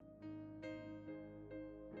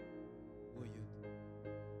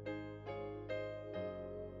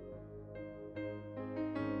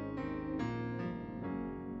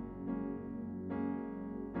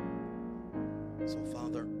So,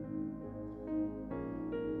 Father,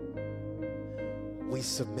 we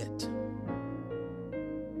submit.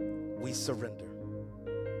 We surrender.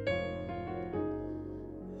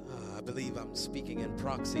 I believe I'm speaking in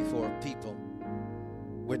proxy for people.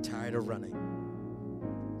 We're tired of running.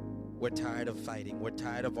 We're tired of fighting. We're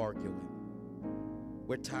tired of arguing.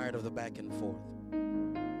 We're tired of the back and forth.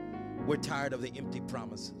 We're tired of the empty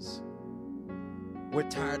promises. We're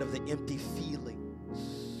tired of the empty feelings.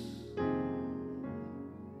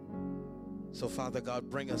 So, Father God,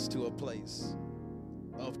 bring us to a place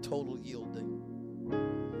of total yielding.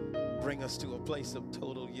 Bring us to a place of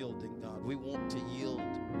total yielding, God. We want to yield.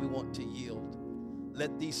 We want to yield.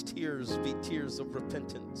 Let these tears be tears of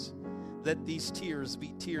repentance. Let these tears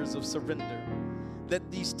be tears of surrender.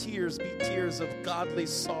 Let these tears be tears of godly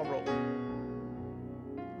sorrow.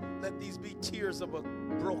 Let these be tears of a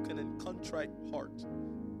broken and contrite heart,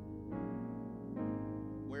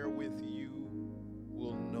 wherewith you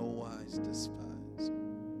will no wise despise.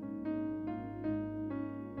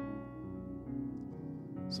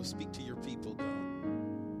 So speak to your people, God.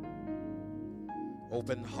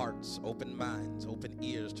 Open hearts, open minds, open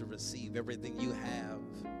ears to receive everything you have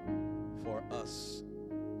for us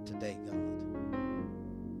today, God.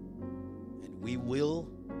 And we will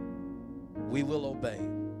obey.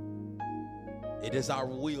 It is our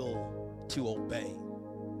will to obey.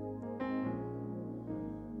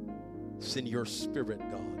 Send your Spirit,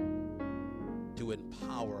 God, to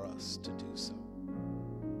empower us to do so.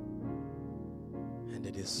 And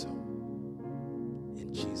it is so.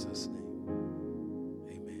 In Jesus' name.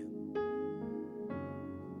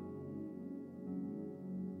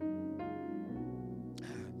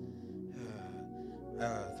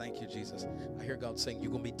 Thank you, Jesus. I hear God saying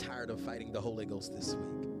you're going to be tired of fighting the Holy Ghost this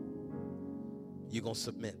week. You're going to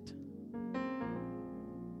submit.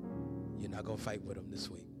 You're not going to fight with him this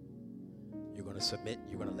week. You're going to submit.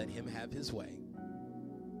 You're going to let him have his way.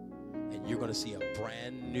 And you're going to see a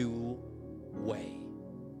brand new way.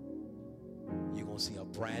 You're going to see a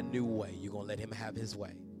brand new way. You're going to let him have his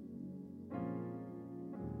way.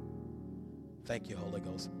 Thank you, Holy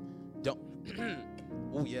Ghost. Don't.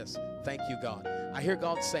 Oh, yes. Thank you, God. I hear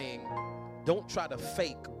God saying, don't try to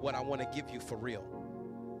fake what I want to give you for real.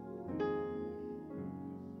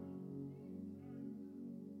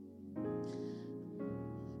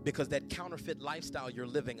 Because that counterfeit lifestyle you're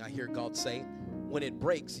living, I hear God say, when it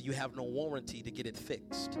breaks, you have no warranty to get it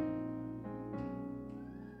fixed.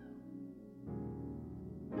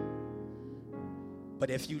 But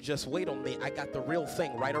if you just wait on me, I got the real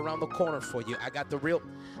thing right around the corner for you.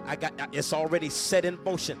 It's already set in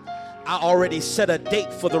motion. I already set a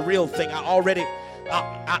date for the real thing. I already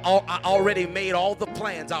made all the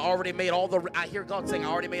plans. I hear God saying, I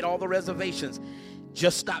already made all the reservations.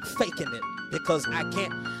 Just stop faking it, because I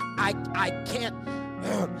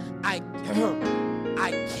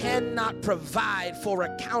cannot provide for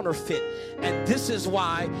a counterfeit. And this is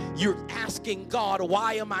why you're asking God,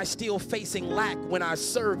 why am I still facing lack when I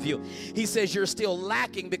serve you? He says you're still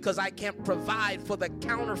lacking because I can't provide for the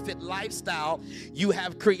counterfeit lifestyle you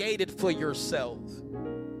have created for yourself.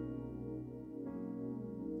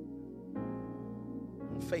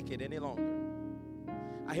 Don't fake it any longer.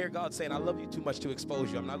 I hear God saying, I love you too much to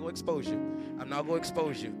expose you. I'm not going to expose you. I'm not going to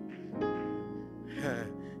expose you.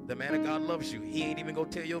 The man of God loves you. He ain't even going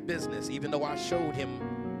to tell your business, even though I showed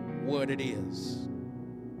him what it is.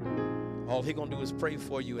 All he going to do is pray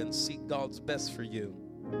for you and seek God's best for you.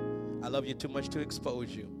 I love you too much to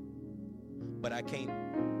expose you. But I can't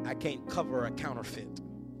cover a counterfeit.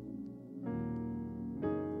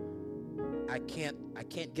 I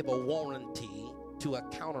can't give a warranty to a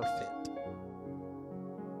counterfeit.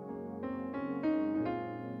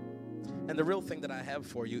 And the real thing that I have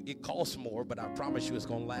for you, it costs more, but I promise you it's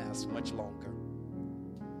going to last much longer.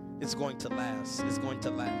 It's going to last. It's going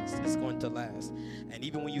to last. It's going to last. And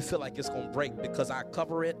even when you feel like it's going to break, because I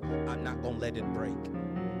cover it, I'm not going to let it break.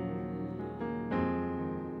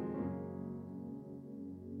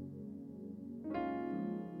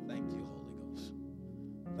 Thank you, Holy Ghost.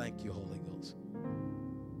 Thank you, Holy Ghost.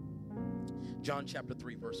 John chapter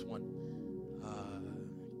 3, verse 1.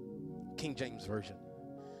 King James Version.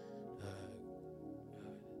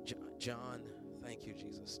 John, thank you,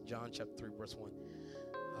 Jesus. John chapter 3, verse 1.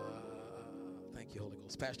 Thank you, Holy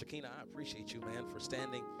Ghost. Pastor Keena, I appreciate you, man, for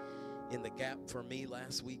standing in the gap for me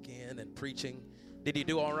last weekend and preaching. Did he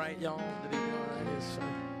do all right, y'all? Did he do all right? Yes, sir.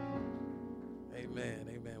 Amen,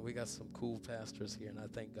 amen. We got some cool pastors here, and I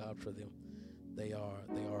thank God for them. They are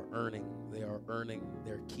earning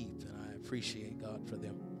their keep, and I appreciate God for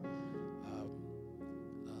them.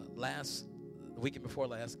 The weekend before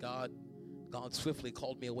last, God swiftly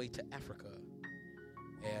called me away to Africa.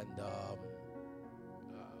 And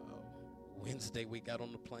Wednesday we got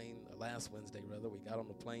on the plane, last Wednesday rather, we got on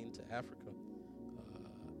the plane to Africa.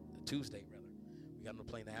 Tuesday rather, we got on the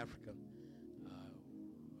plane to Africa.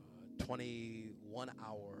 21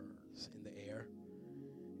 hours in the air,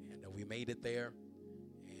 and we made it there,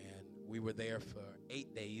 and we were there for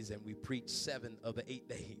 8 days, and we preached 7 of the 8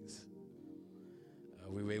 days.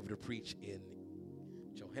 We were able to preach in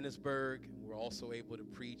Johannesburg. We were also able to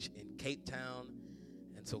preach in Cape Town,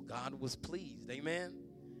 and so God was pleased. Amen.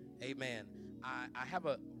 Amen. I have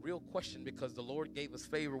a real question, because the Lord gave us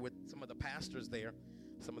favor with some of the pastors there,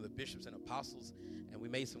 some of the bishops and apostles, and we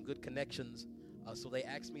made some good connections. So they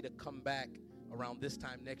asked me to come back around this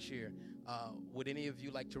time next year. Would any of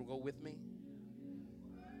you like to go with me?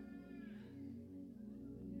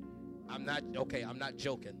 I'm not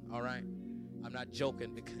joking, all right? I'm not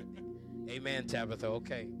joking because, amen, Tabitha,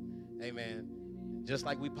 okay, amen. Just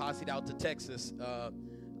like we posseed out to Texas,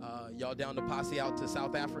 y'all down to posse out to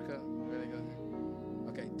South Africa? Really good.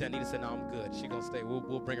 Okay, Danita said, no, I'm good. She gonna stay.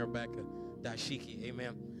 We'll bring her back to Dashiki,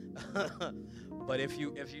 amen. But if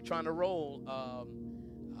you're trying to roll,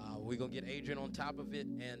 we're going to get Adrian on top of it,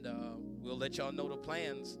 and we'll let y'all know the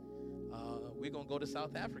plans. We're going to go to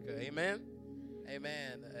South Africa. Amen.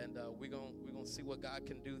 Amen. And we're going to see what God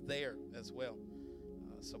can do there as well.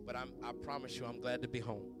 But I promise you, I'm glad to be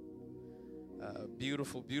home.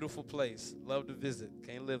 Beautiful, beautiful place. Love to visit.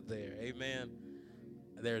 Can't live there. Amen.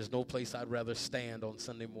 There is no place I'd rather stand on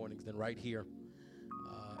Sunday mornings than right here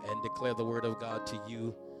and declare the word of God to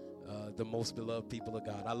you, the most beloved people of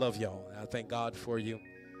God. I love y'all. I thank God for you.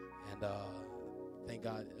 And thank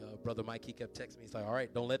God, Brother Mike, he kept texting me. He's like, all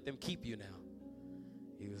right, don't let them keep you now.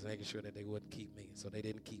 He was making sure that they wouldn't keep me. So they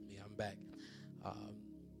didn't keep me. I'm back.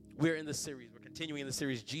 We're in the series. We're continuing in the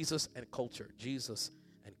series, Jesus and Culture. Jesus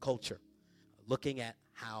and Culture. Looking at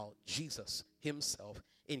how Jesus himself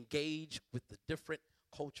engaged with the different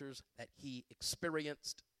cultures that he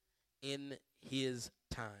experienced in his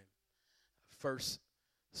time. First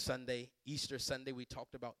Sunday, Easter Sunday, we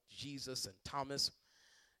talked about Jesus and Thomas.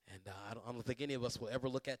 And I don't think any of us will ever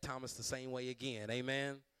look at Thomas the same way again.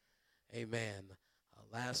 Amen? Amen.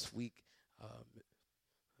 Last week,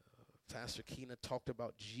 Pastor Keena talked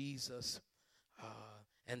about Jesus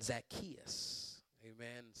and Zacchaeus.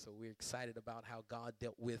 Amen. So we're excited about how God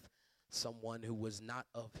dealt with someone who was not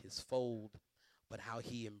of his fold, but how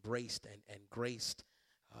he embraced and graced,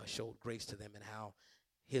 showed grace to them, and how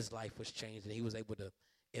his life was changed, and he was able to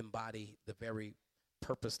embody the very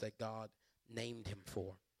purpose that God named him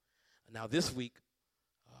for. Now this week,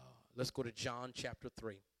 let's go to John chapter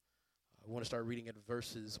 3. I want to start reading at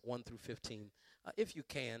verses 1 through 15. If you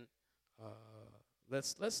can,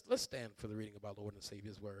 let's stand for the reading of our Lord and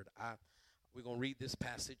Savior's word. We're going to read this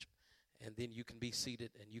passage, and then you can be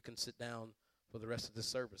seated, and you can sit down for the rest of the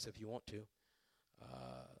service if you want to.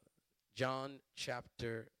 John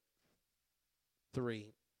chapter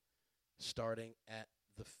 3, starting at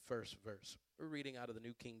the first verse. We're reading out of the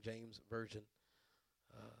New King James Version,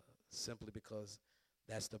 simply because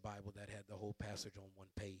that's the Bible that had the whole passage on one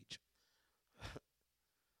page.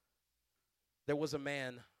 There was a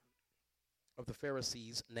man of the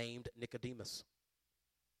Pharisees named Nicodemus,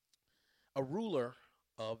 a ruler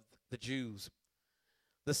of the Jews.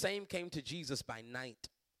 The same came to Jesus by night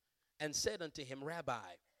and said unto him,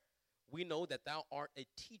 Rabbi, we know that thou art a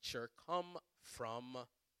teacher come from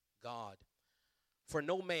God. For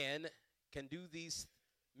no man can do these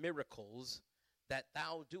miracles that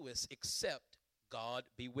thou doest except God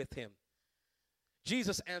be with him.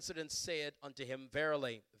 Jesus answered and said unto him,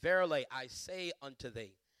 Verily, verily, I say unto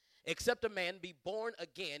thee, except a man be born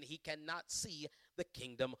again, he cannot see the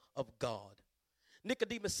kingdom of God.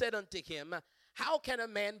 Nicodemus said unto him, How can a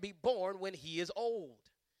man be born when he is old?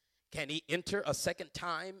 Can he enter a second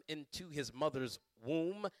time into his mother's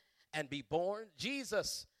womb and be born?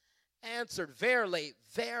 Jesus answered, Verily,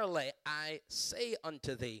 verily, I say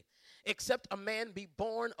unto thee, except a man be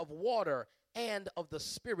born of water and of the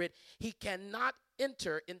Spirit, he cannot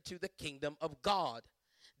enter into the kingdom of God.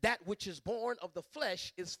 That which is born of the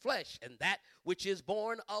flesh is flesh, and that which is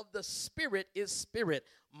born of the Spirit is spirit.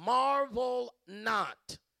 Marvel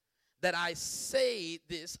not that I say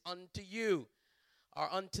this unto you, or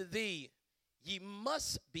unto thee, ye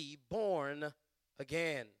must be born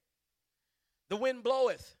again. The wind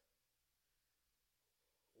bloweth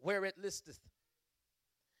where it listeth,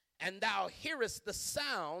 and thou hearest the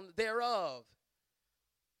sound thereof,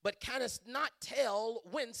 but canst not tell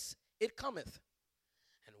whence it cometh,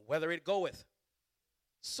 and whither it goeth.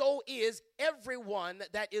 So is everyone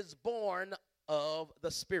that is born of the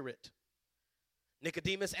Spirit.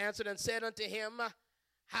 Nicodemus answered and said unto him,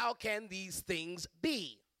 how can these things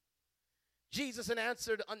be? Jesus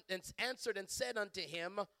answered and said unto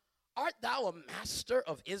him, art thou a master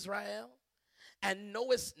of Israel, and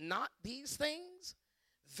knowest not these things?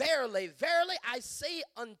 Verily, verily, I say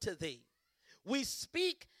unto thee, we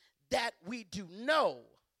speak that we do know,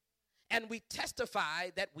 and we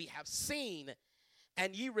testify that we have seen,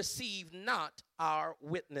 and ye receive not our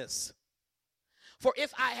witness. For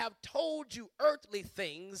if I have told you earthly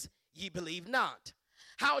things, ye believe not.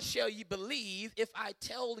 How shall ye believe if I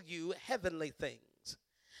tell you heavenly things?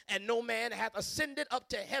 And no man hath ascended up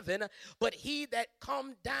to heaven, but he that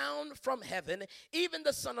come down from heaven, even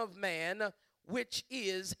the Son of Man, which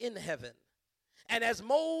is in heaven. And as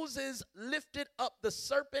Moses lifted up the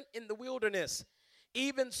serpent in the wilderness,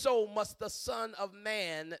 even so must the Son of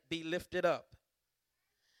Man be lifted up,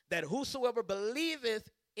 that whosoever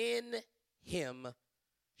believeth in him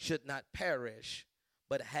should not perish,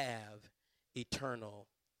 but have eternal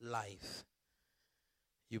life.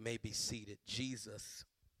 You may be seated. Jesus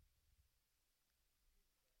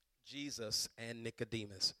and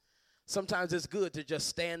Nicodemus. Sometimes it's good to just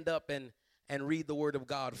stand up and read the word of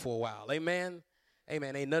God for a while. Amen?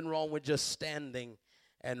 Amen. Ain't nothing wrong with just standing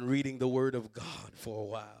and reading the word of God for a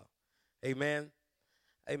while. Amen?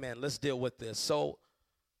 Amen. Let's deal with this. So,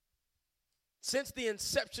 since the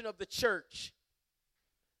inception of the church,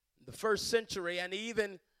 the first century, and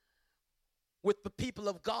even with the people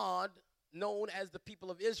of God, known as the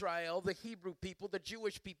people of Israel, the Hebrew people, the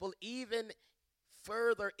Jewish people, even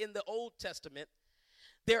further in the Old Testament,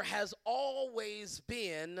 there has always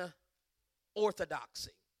been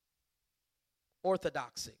orthodoxy.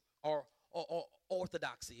 Orthodoxy, or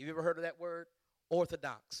orthodoxy. Have you ever heard of that word?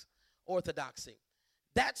 Orthodoxy.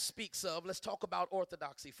 That speaks of, let's talk about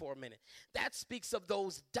orthodoxy for a minute. That speaks of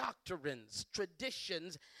those doctrines,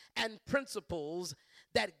 traditions, and principles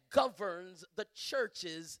that governs the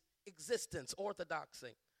church's existence,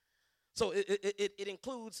 orthodoxy. So it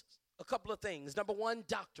includes a couple of things. Number one,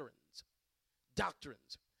 doctrines.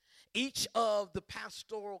 Each of the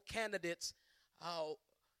pastoral candidates,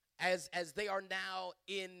 as they are now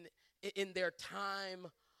in their time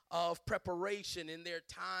of preparation, in their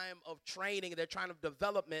time of training, their time of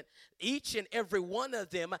development, each and every one of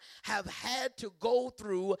them have had to go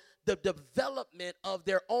through the development of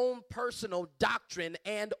their own personal doctrine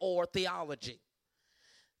and or theology.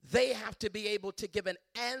 They have to be able to give an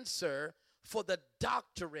answer for the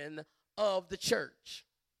doctrine of the church.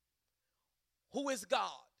 Who is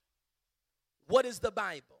God? What is the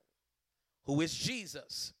Bible? Who is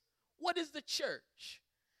Jesus? What is the church?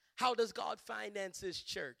 How does God finance his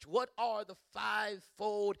church? What are the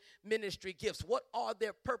fivefold ministry gifts? What are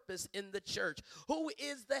their purpose in the church? Who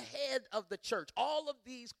is the head of the church? All of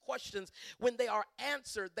these questions, when they are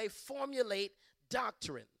answered, they formulate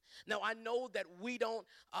doctrine. Now, I know that we don't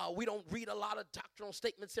read a lot of doctrinal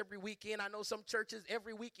statements every weekend. I know some churches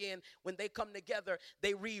every weekend when they come together,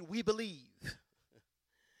 they read, we believe.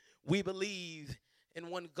 We believe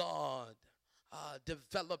in one God.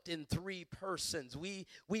 Developed in three persons. We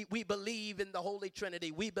believe in the Holy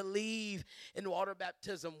Trinity. We believe in water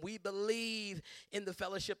baptism. We believe in the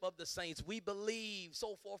fellowship of the saints. We believe,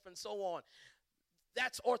 so forth and so on.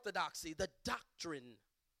 That's orthodoxy, the doctrine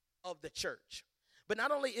of the church. But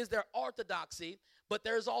not only is there orthodoxy, but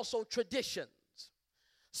there's also traditions.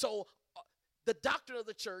 So the doctrine of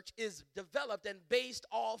the church is developed and based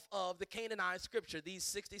off of the Canaanite scripture, these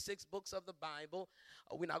 66 books of the Bible.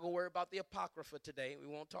 We're not going to worry about the Apocrypha today. We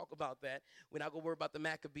won't talk about that. We're not going to worry about the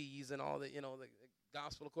Maccabees and all the, the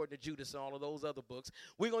Gospel according to Judas and all of those other books.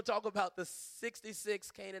 We're going to talk about the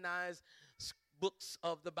 66 Canaanite books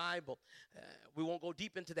of the Bible. We won't go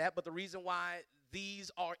deep into that, but the reason why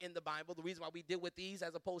these are in the Bible, the reason why we deal with these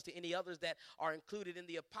as opposed to any others that are included in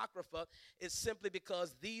the Apocrypha is simply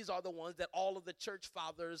because these are the ones that all of the church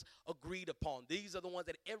fathers agreed upon. These are the ones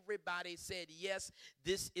that everybody said, yes,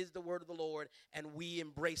 this is the word of the Lord, and we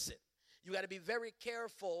embrace it. You got to be very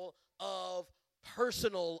careful of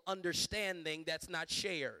personal understanding that's not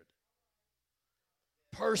shared.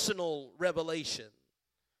 Personal revelation.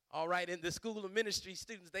 All right, in the School of Ministry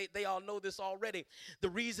students, they all know this already. The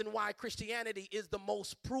reason why Christianity is the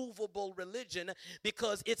most provable religion,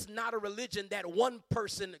 because it's not a religion that one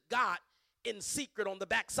person got in secret on the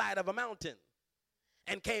backside of a mountain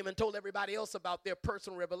and came and told everybody else about their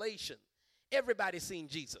personal revelation. Everybody's seen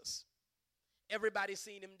Jesus. Everybody's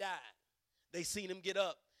seen him die. They seen him get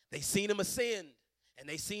up. They seen him ascend. And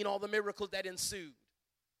they seen all the miracles that ensued.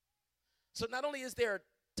 So not only is there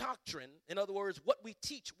doctrine, in other words, what we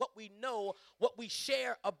teach, what we know, what we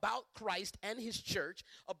share about Christ and his church,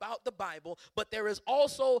 about the Bible, but there is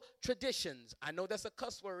also traditions. I know that's a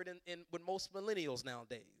cuss word with most millennials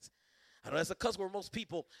nowadays. I know that's a cuss word with most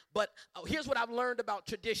people, but here's what I've learned about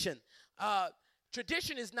tradition.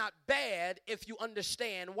 Tradition is not bad if you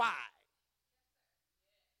understand why.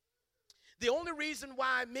 The only reason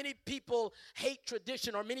why many people hate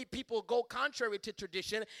tradition or many people go contrary to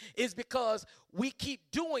tradition is because we keep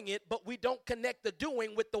doing it, but we don't connect the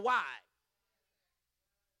doing with the why.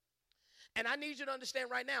 And I need you to understand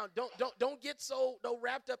right now, don't get so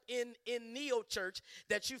wrapped up in neo-church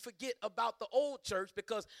that you forget about the old church,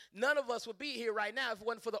 because none of us would be here right now if it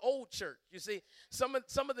wasn't for the old church. You see, some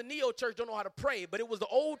of the neo-church don't know how to pray, but it was the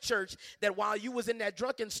old church that while you was in that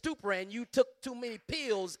drunken stupor and you took too many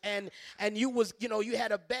pills and you was, you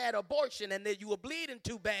had a bad abortion and then you were bleeding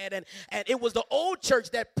too bad, and it was the old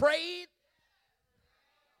church that prayed.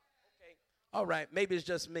 Okay, all right, maybe it's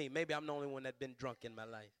just me. Maybe I'm the only one that's been drunk in my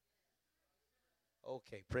life.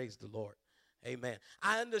 Okay, praise the Lord. Amen.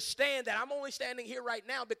 I understand that I'm only standing here right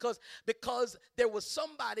now because there was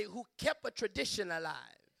somebody who kept a tradition alive.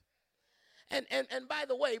 And by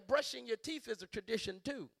the way, brushing your teeth is a tradition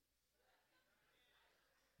too.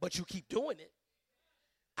 But you keep doing it.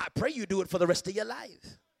 I pray you do it for the rest of your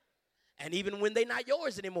life. And even when they're not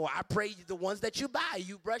yours anymore, I pray the ones that you buy,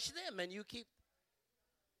 you brush them and you keep.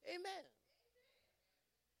 Amen.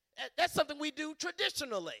 That's something we do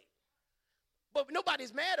traditionally. But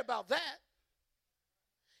nobody's mad about that.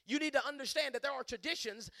 You need to understand that there are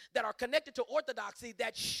traditions that are connected to orthodoxy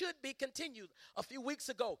that should be continued. A few weeks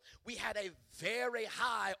ago, we had a very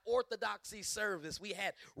high orthodoxy service. We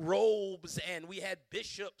had robes, and we had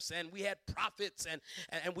bishops, and we had prophets, and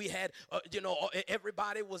we had,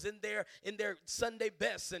 everybody was in their Sunday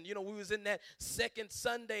best. And, we was in that second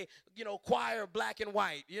Sunday, choir, black and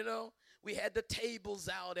white, We had the tables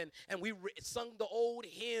out, and we sung the old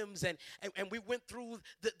hymns, and we went through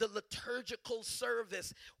the liturgical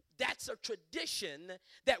service. That's a tradition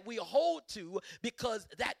that we hold to because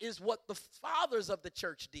that is what the fathers of the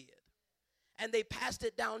church did. And they passed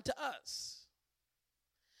it down to us.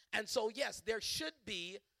 And so, yes, there should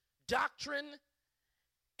be doctrine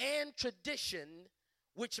and tradition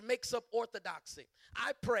which makes up orthodoxy.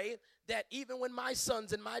 I pray that even when my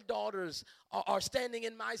sons and my daughters are standing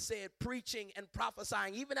in my stead preaching and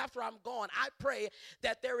prophesying, even after I'm gone, I pray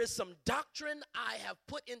that there is some doctrine I have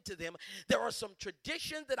put into them. There are some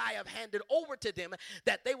traditions that I have handed over to them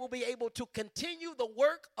that they will be able to continue the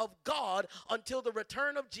work of God until the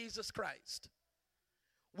return of Jesus Christ.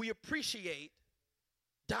 We appreciate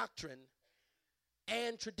doctrine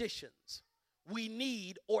and traditions. We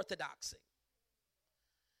need orthodoxy.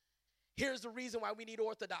 Here's the reason why we need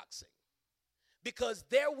orthodoxy. Because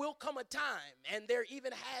there will come a time, and there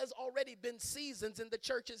even has already been seasons in the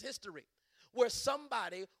church's history, where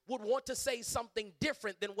somebody would want to say something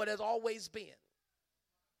different than what has always been.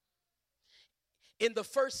 In the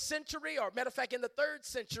first century, or matter of fact, in the third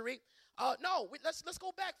century, let's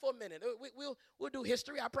go back for a minute. We'll do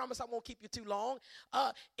history. I promise I won't keep you too long.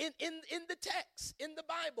 In the text, in the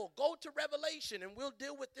Bible, go to Revelation, and we'll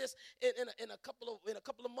deal with this in a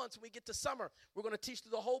couple of months when we get to summer. We're going to teach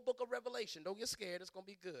through the whole book of Revelation. Don't get scared. It's going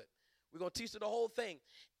to be good. We're going to teach through the whole thing.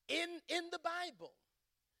 In the Bible,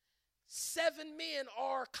 7 men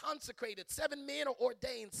are consecrated, 7 men are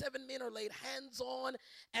ordained, 7 men are laid hands on,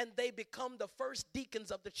 and they become the first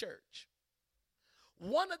deacons of the church.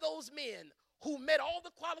 One of those men who met all the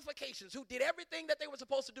qualifications, who did everything that they were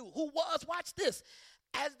supposed to do, who was, watch this,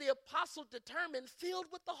 as the apostle determined, filled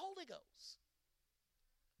with the Holy Ghost.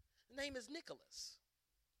 His name is Nicholas.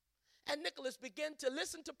 And Nicholas began to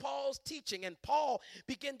listen to Paul's teaching, and Paul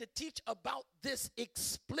began to teach about this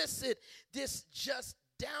explicit, this just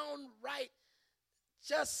downright,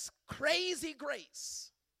 just crazy grace.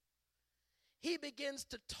 He begins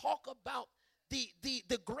to talk about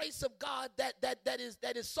the grace of God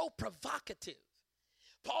that is so provocative.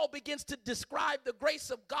 Paul begins to describe the grace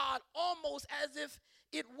of God almost as if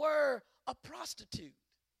it were a prostitute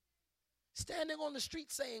standing on the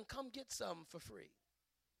street saying, "Come get some for free."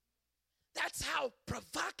 That's how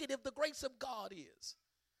provocative the grace of God is.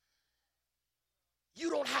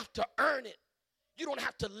 You don't have to earn it. You don't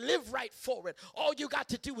have to live right for it. All you got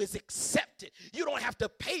to do is accept it. You don't have to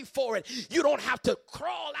pay for it. You don't have to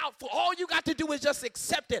crawl out for it. All you got to do is just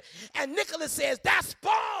accept it. And Nicholas says, that's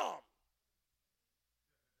bomb.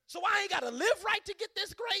 So I ain't got to live right to get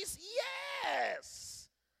this grace? Yes.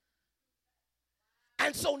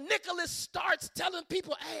 And so Nicholas starts telling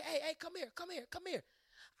people, hey, come here.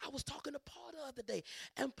 I was talking to Paul the other day,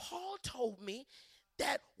 and Paul told me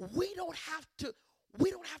that we don't have to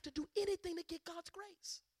we don't have to do anything to get God's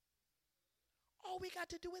grace. All we got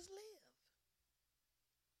to do is live.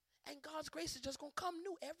 And God's grace is just going to come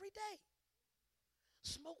new every day.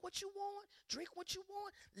 Smoke what you want, drink what you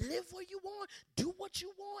want, live where you want, do what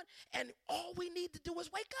you want, and all we need to do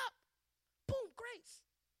is wake up. Boom, grace.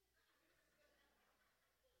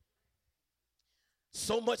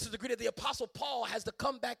 So much to the degree that the Apostle Paul has to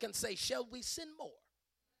come back and say, shall we sin more,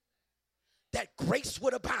 that grace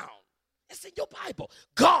would abound? It's in your Bible.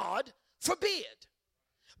 God forbid.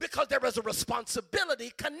 Because there is a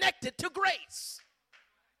responsibility connected to grace.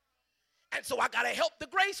 And so I got to help the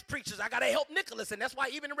grace preachers. I got to help Nicholas. And that's why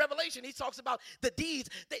even in Revelation, he talks about the deeds.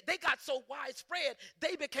 They got so widespread,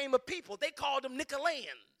 they became a people. They called them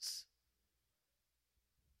Nicolaitans.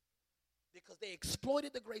 Because they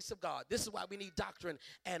exploited the grace of God. This is why we need doctrine,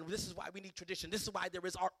 and this is why we need tradition. This is why there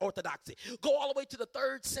is our orthodoxy. Go all the way to the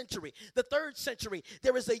 3rd century. The 3rd century,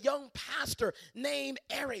 there is a young pastor named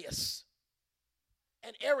Arius.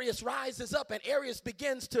 And Arius rises up, and Arius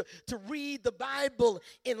begins to read the Bible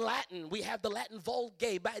in Latin. We have the Latin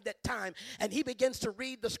Vulgate by that time. And he begins to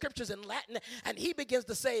read the scriptures in Latin, and he begins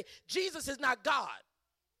to say, Jesus is not God,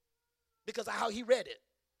 because of how he read it.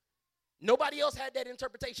 Nobody else had that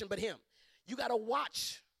interpretation but him. You got to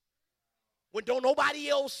watch when don't nobody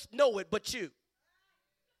else know it but you.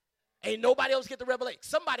 Ain't nobody else get the revelation.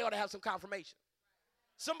 Somebody ought to have some confirmation.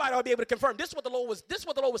 Somebody ought to be able to confirm. This is what the Lord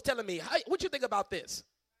was telling me. What you think about this?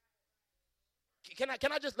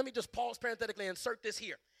 Let me just pause parenthetically and insert this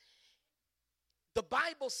here. The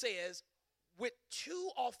Bible says, with 2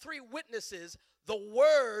 or 3 witnesses, the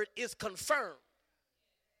word is confirmed.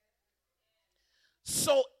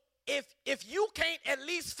 So if you can't at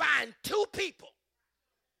least find 2 people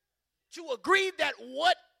to agree that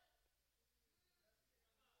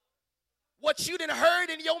what you done heard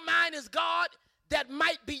in your mind is God, that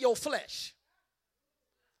might be your flesh.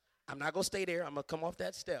 I'm not going to stay there. I'm going to come off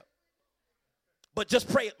that step. But just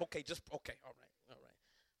pray it. Okay,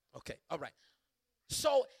 all right.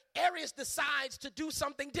 So Arius decides to do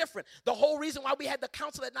something different. The whole reason why we had the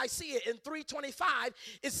council at Nicaea in 325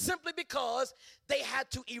 is simply because they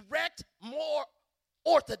had to erect more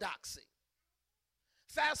orthodoxy.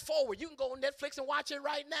 Fast forward, you can go on Netflix and watch it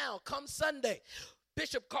right now. Come Sunday,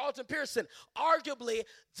 Bishop Carlton Pearson, arguably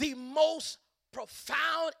the most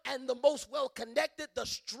profound and the most well-connected, the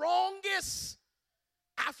strongest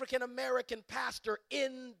African-American pastor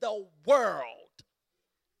in the world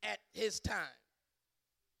at his time.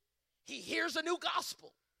 He hears a new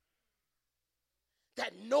gospel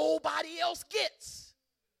that nobody else gets.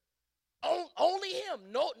 Only him.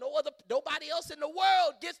 Nobody else in the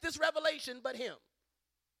world gets this revelation but him.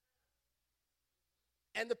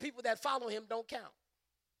 And the people that follow him don't count.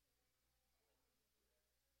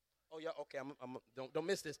 Oh, yeah, okay, don't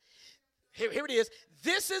miss this. Here it is.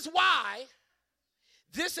 This is why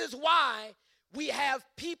we have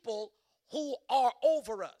people who are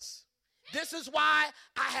over us. This is why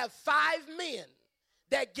I have 5 men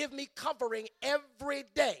that give me covering every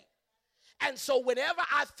day. And so whenever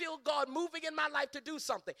I feel God moving in my life to do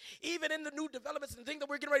something, even in the new developments and things that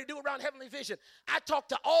we're getting ready to do around Heavenly Vision, I talk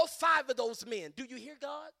to all 5 of those men. Do you hear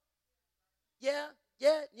God? Yeah,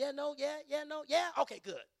 no. Okay,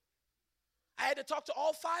 good. I had to talk to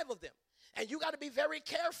all 5 of them. And you got to be very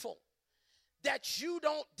careful that you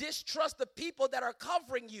don't distrust the people that are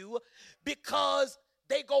covering you because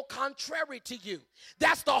they go contrary to you.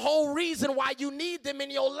 That's the whole reason why you need them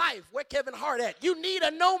in your life. Where Kevin Hart at? You need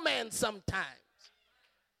a no man sometimes.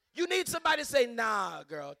 You need somebody to say, nah,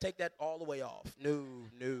 girl, take that all the way off. No.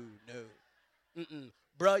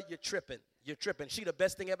 Bruh, you're tripping. She the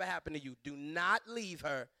best thing ever happened to you. Do not leave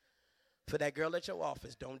her for that girl at your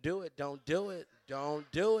office. Don't do it.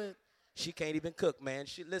 She can't even cook, man.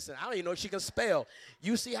 Listen, I don't even know if she can spell.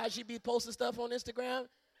 You see how she be posting stuff on Instagram?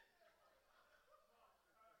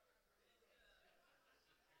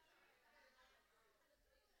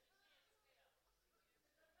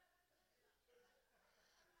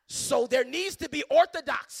 So there needs to be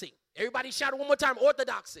orthodoxy. Everybody shout it one more time,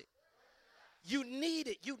 orthodoxy. You need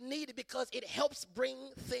it because it helps bring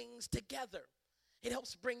things together. It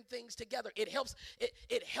helps bring things together. It helps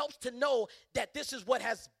to know that this is what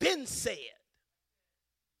has been said.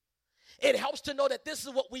 It helps to know that this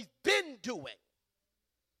is what we've been doing.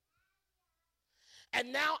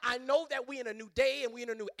 And now I know that we're in a new day and we're in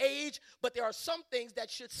a new age, but there are some things that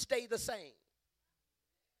should stay the same.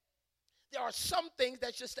 There are some things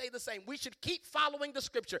that should stay the same. We should keep following the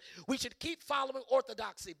scripture. We should keep following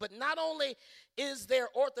orthodoxy. But not only is there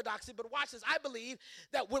orthodoxy, but watch this. I believe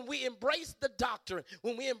that when we embrace the doctrine,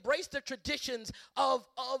 when we embrace the traditions of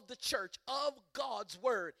the church, of God's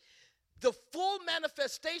word, The full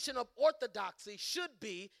manifestation of orthodoxy should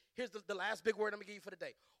be, here's the last big word I'm going to give you for the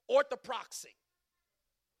day, orthopraxy.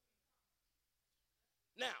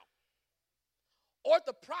 Now,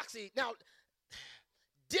 orthopraxy,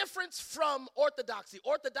 difference from orthodoxy.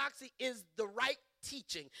 Orthodoxy is the right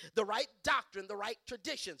teaching, the right doctrine, the right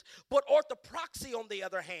traditions. But orthopraxy, on the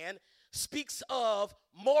other hand, speaks of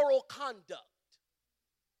moral conduct.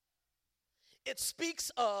 It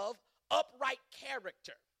speaks of upright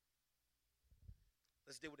character.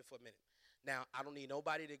 Let's deal with it for a minute. Now, I don't need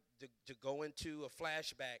nobody to go into a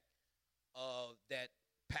flashback of that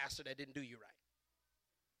pastor that didn't do you right.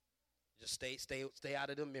 Just stay out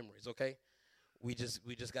of them memories, okay? We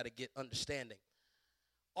just got to get understanding.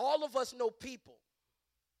 All of us know people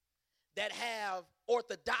that have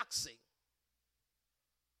orthodoxy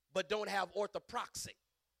but don't have orthopraxy.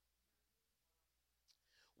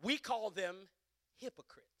 We call them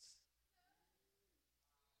hypocrites.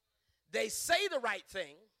 They say the right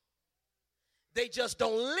thing, they just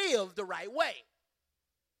don't live the right way.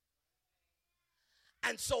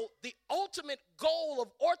 And so the ultimate goal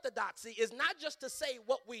of orthodoxy is not just to say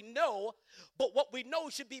what we know, but what we know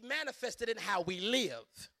should be manifested in how we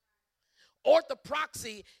live.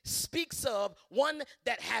 Orthopraxy speaks of one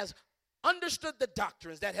that has understood the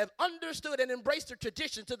doctrines, that have understood and embraced the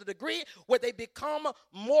tradition to the degree where they become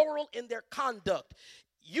moral in their conduct.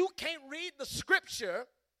 You can't read the scripture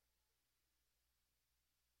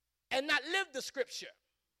and not live the scripture.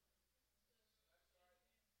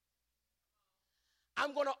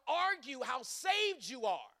 I'm going to argue how saved you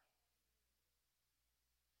are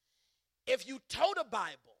if you tote a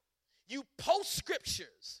Bible, you post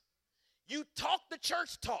scriptures, you talk the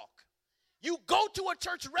church talk, you go to a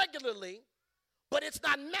church regularly, but it's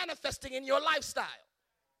not manifesting in your lifestyle.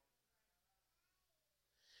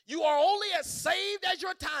 You are only as saved as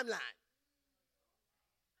your timeline.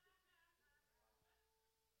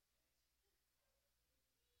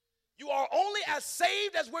 You are only as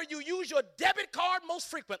saved as where you use your debit card most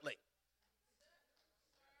frequently.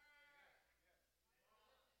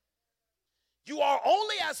 You are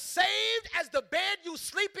only as saved as the bed you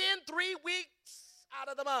sleep in 3 weeks out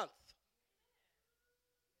of the month.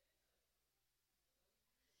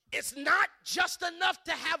 It's not just enough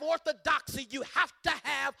to have orthodoxy. You have to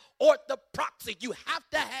have orthopraxy. You have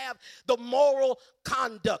to have the moral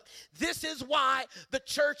conduct. This is why the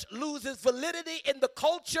church loses validity in the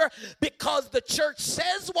culture, because the church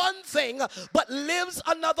says one thing but lives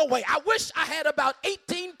another way. I wish I had about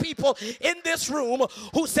 18 people in this room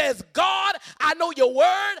who says, God, I know your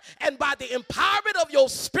word, and by the empowerment of your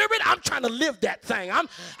spirit, I'm trying to live that thing. I'm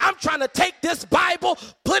trying to take this Bible,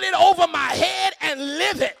 put it over my head, and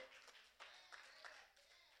live it.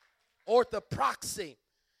 Orthopraxy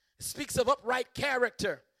speaks of upright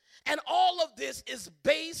character. And all of this is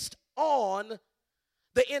based on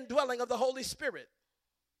the indwelling of the Holy Spirit.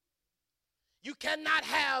 You cannot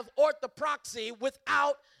have orthopraxy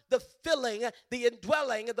without the filling, the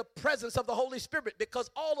indwelling, and the presence of the Holy Spirit, because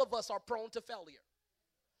all of us are prone to failure.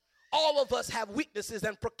 All of us have weaknesses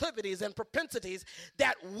and proclivities and propensities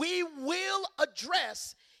that we will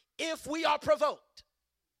address if we are provoked.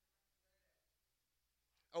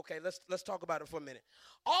 Okay, let's talk about it for a minute.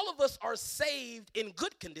 All of us are saved in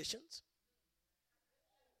good conditions.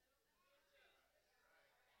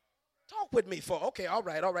 Talk with me for, okay, all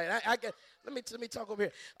right. I get. Let me talk over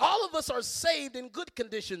here. All of us are saved in good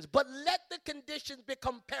conditions, but let the conditions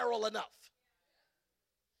become peril enough.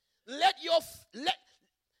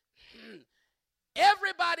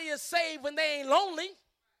 Everybody is saved when they ain't lonely.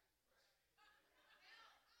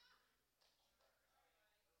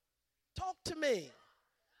 Talk to me.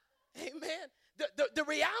 Amen. The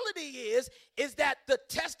reality is that the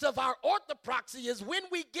test of our orthopraxy is when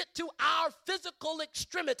we get to our physical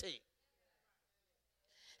extremity.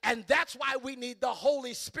 And that's why we need the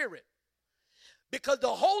Holy Spirit. Because the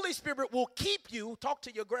Holy Spirit will keep you, talk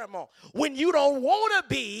to your grandma, when you don't want to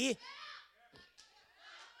be.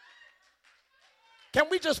 Can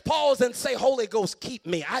we just pause and say, Holy Ghost, keep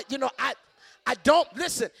me? I don't,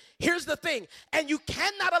 listen, here's the thing. And you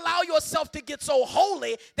cannot allow yourself to get so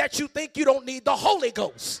holy that you think you don't need the Holy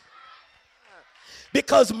Ghost.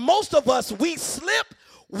 Because most of us, we slip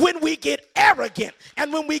when we get arrogant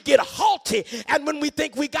and when we get haughty and when we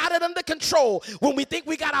think we got it under control. When we think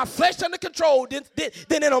we got our flesh under control,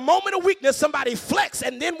 then in a moment of weakness, somebody flex,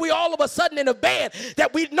 and then we all of a sudden in a bed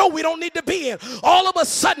that we know we don't need to be in. All of a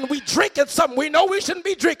sudden we drinking something we know we shouldn't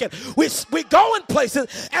be drinking. We going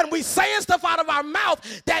places and we saying stuff out of our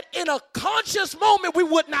mouth that in a conscious moment we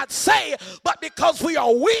would not say, but because we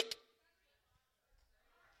are weak.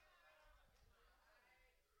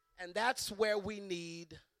 And that's where we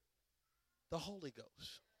need the Holy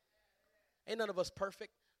Ghost. Ain't none of us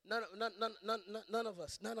perfect. None of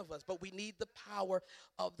us. But we need the power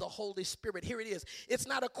of the Holy Spirit. Here it is. It's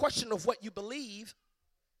not a question of what you believe.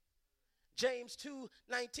 James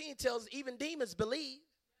 2:19 tells even demons believe.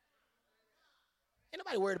 Ain't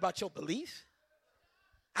nobody worried about your belief.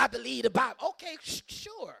 I believe the Bible. Okay,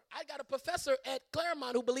 sure. I got a professor at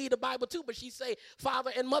Claremont who believed the Bible too, but she say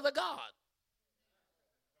Father and Mother God.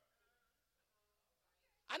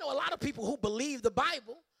 I know a lot of people who believe the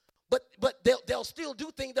Bible, but they'll still do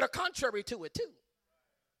things that are contrary to it too.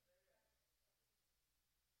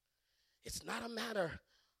 It's not a matter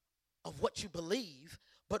of what you believe,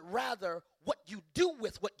 but rather what you do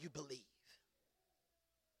with what you believe.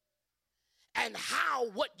 And how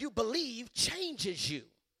what you believe changes you.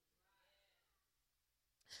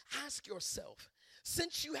 Ask yourself,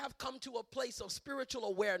 since you have come to a place of spiritual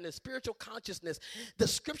awareness, spiritual consciousness, the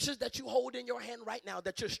scriptures that you hold in your hand right now,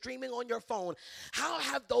 that you're streaming on your phone, how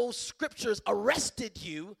have those scriptures arrested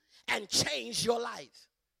you and changed your life?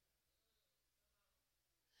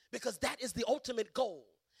 Because that is the ultimate goal.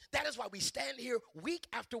 That is why we stand here week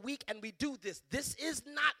after week and we do this. This is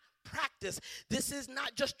not practice. This is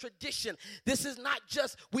not just tradition. This is not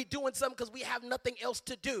just we doing something because we have nothing else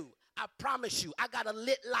to do. I promise you, I got a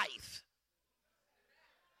lit life.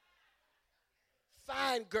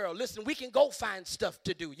 Fine, girl. Listen, we can go find stuff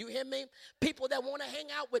to do. You hear me? People that want to hang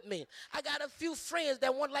out with me. I got a few friends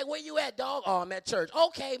that want, like, where you at, dog? Oh, I'm at church.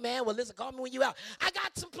 Okay, man. Well, listen, call me when you out. I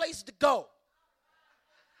got some place to go.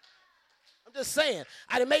 I'm just saying.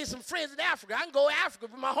 I done made some friends in Africa. I can go to Africa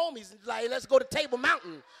with my homies. And like, let's go to Table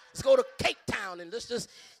Mountain. Let's go to Cape Town and let's just,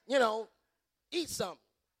 eat something.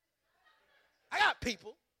 I got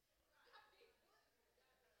people.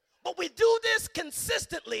 But we do this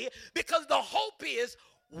consistently because the hope is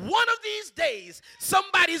one of these days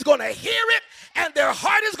somebody's going to hear it and their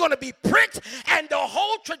heart is going to be pricked and the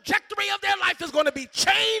whole trajectory of their life is going to be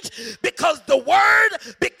changed because the word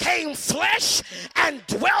became flesh and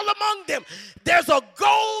dwelled among them. There's a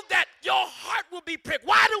goal that your heart will be pricked.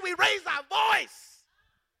 Why do we raise our voice?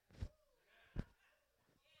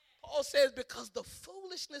 Paul says because the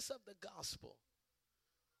foolishness of the gospel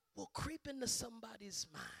will creep into somebody's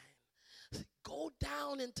mind. Go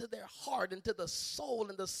down into their heart, into the soul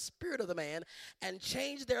and the spirit of the man and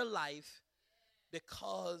change their life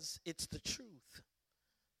because it's the truth.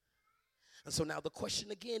 And so now the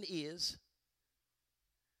question again is,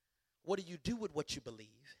 what do you do with what you believe?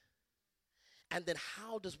 And then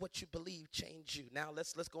how does what you believe change you? Now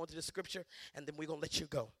let's go into the scripture and then we're going to let you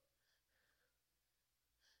go.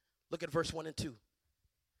 Look at verse 1 and 2.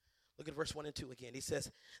 Look at verse 1 and 2 again. He says,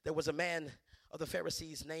 there was a man of the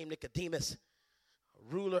Pharisees named Nicodemus,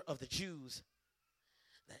 a ruler of the Jews.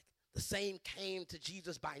 The same came to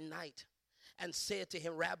Jesus by night and said to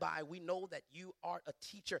him, Rabbi, we know that you are a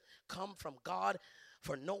teacher come from God,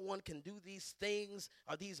 for no one can do these things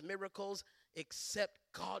or these miracles except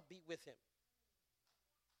God be with him.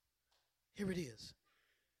 Here it is.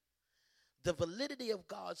 The validity of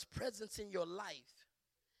God's presence in your life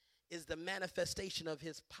is the manifestation of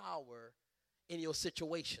his power in your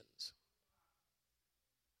situations.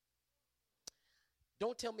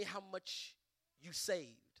 Don't tell me how much you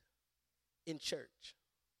saved in church.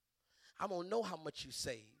 I'm going to know how much you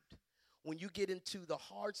saved when you get into the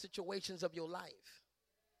hard situations of your life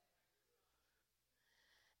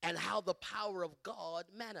and how the power of God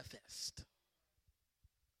manifests.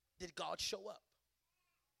 Did God show up?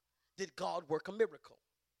 Did God work a miracle?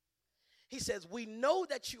 He says, we know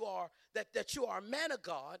that you are that you are a man of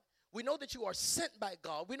God. We know that you are sent by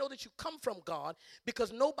God. We know that you come from God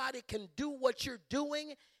because nobody can do what you're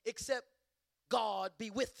doing except God be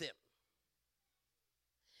with them.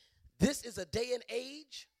 This is a day and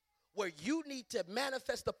age where you need to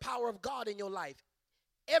manifest the power of God in your life.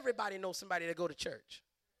 Everybody knows somebody that go to church.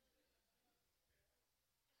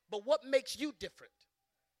 But what makes you different?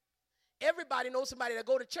 Everybody knows somebody that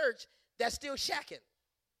go to church that's still shacking.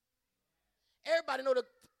 Everybody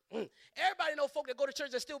know folk that go to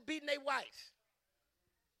church that's still beating their wife.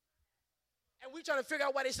 And we trying to figure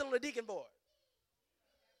out why they still on the deacon board.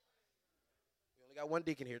 We only got one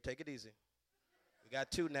deacon here. Take it easy. We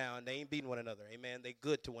got two now, and they ain't beating one another. Amen. They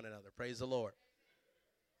good to one another. Praise the Lord.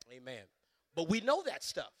 Amen. But we know that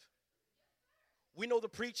stuff. We know the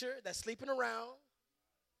preacher that's sleeping around.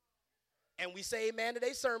 And we say amen to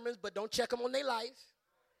their sermons, but don't check them on their life.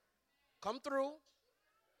 Come through.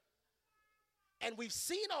 And we've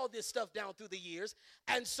seen all this stuff down through the years.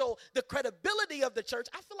 And so the credibility of the church,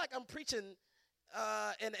 I feel like I'm preaching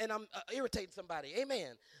and I'm irritating somebody.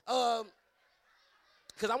 Amen.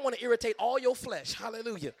 Because I want to irritate all your flesh.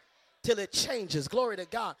 Hallelujah. Till it changes. Glory to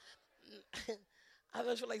God. I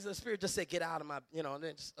just feel like the Spirit just said, get out of my, and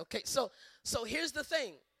then just, okay. So here's the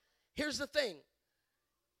thing. Here's the thing.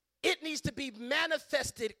 It needs to be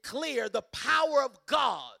manifested clear, the power of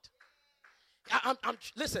God.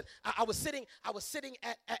 Listen, I was sitting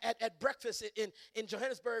at breakfast in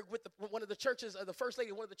Johannesburg with one of the churches, the first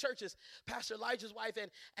lady of one of the churches, Pastor Elijah's wife,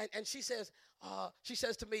 and she says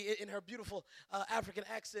to me in her beautiful African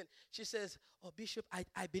accent, she says, "Oh, Bishop,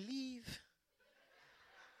 I believe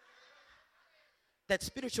that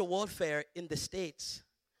spiritual warfare in the States,"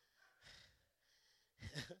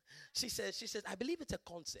 she says, "I believe it's a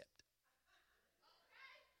concept.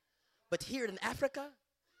 But here in Africa,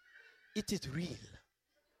 it is real."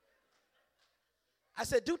 I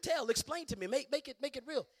said, "Do tell, explain to me, make it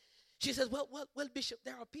real." She says, well, Bishop,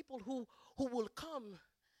 there are people who will come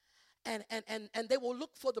and they will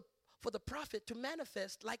look for the prophet to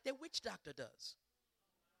manifest like their witch doctor does.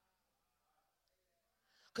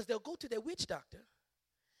 Because they'll go to their witch doctor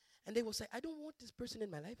and they will say, "I don't want this person in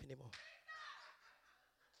my life anymore."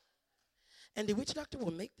 And the witch doctor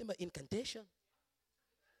will make them an incantation.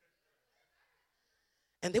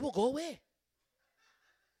 And they will go away.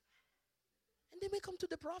 And they may come to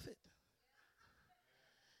the prophet.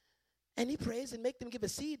 And he prays and make them give a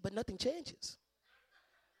seed, but nothing changes.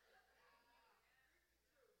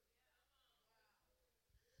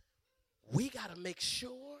 We got to make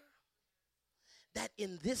sure that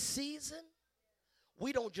in this season,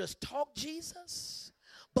 we don't just talk Jesus,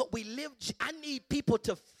 but we live. I need people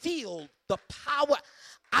to feel the power.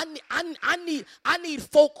 I need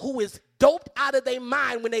folk who is doped out of their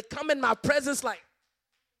mind when they come in my presence like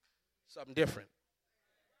something different.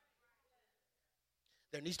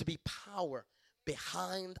 There needs to be power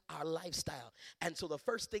behind our lifestyle. And so the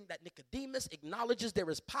first thing that Nicodemus acknowledges, there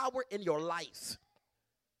is power in your life.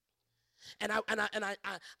 And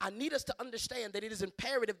I need us to understand that it is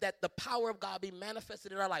imperative that the power of God be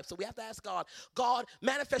manifested in our life. So we have to ask God, God,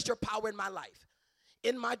 manifest your power in my life,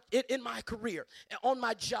 in my career, on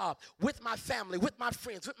my job, with my family, with my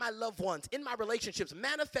friends, with my loved ones, in my relationships.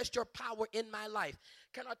 Manifest your power in my life.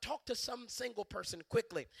 Can I talk to some single person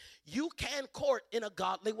quickly? You can court in a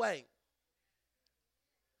godly way.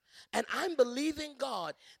 And I'm believing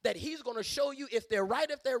God that he's going to show you if they're right,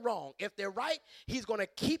 if they're wrong. If they're right, he's going to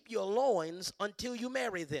keep your loins until you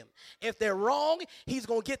marry them. If they're wrong, he's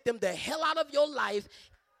going to get them the hell out of your life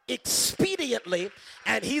expediently,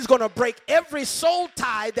 and he's going to break every soul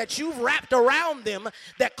tie that you've wrapped around them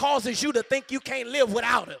that causes you to think you can't live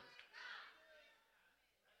without him.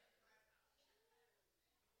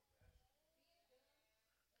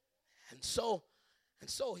 And so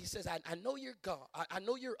he says, I know you're God. I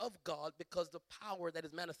know you're of God because the power that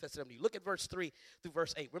is manifested in you. Look at verse 3 through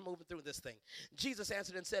verse 8. We're moving through this thing. Jesus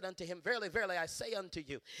answered and said unto him, Verily, verily, I say unto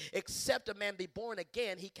you, except a man be born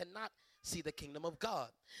again, he cannot see the kingdom of God.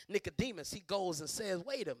 Nicodemus, he goes and says,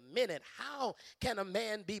 wait a minute, how can a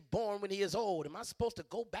man be born when he is old? Am I supposed to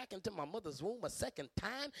go back into my mother's womb a second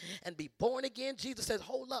time and be born again? Jesus says,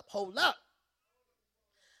 hold up.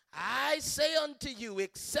 I say unto you,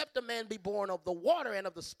 except a man be born of the water and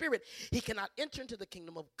of the Spirit, he cannot enter into the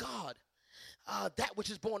kingdom of God. That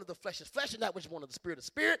which is born of the flesh is flesh, and that which is born of the Spirit is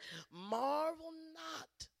spirit. Marvel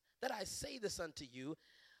not that I say this unto you.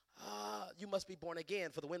 You must be born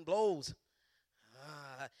again, for the wind blows.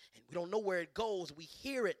 And we don't know where it goes. We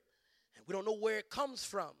hear it, and we don't know where it comes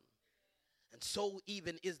from. And so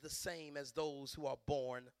even is the same as those who are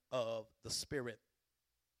born of the Spirit.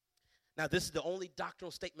 Now, this is the only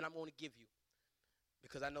doctrinal statement I'm going to give you,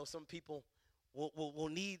 because I know some people will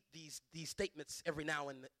need these statements every now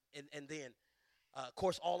and then. Of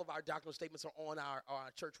course, all of our doctrinal statements are on our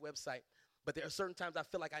church website, but there are certain times I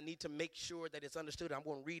feel like I need to make sure that it's understood. I'm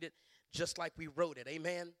going to read it just like we wrote it.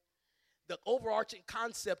 Amen. The overarching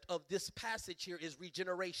concept of this passage here is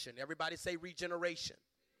regeneration. Everybody say regeneration.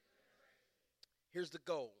 Here's the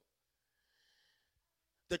goal.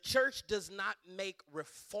 The church does not make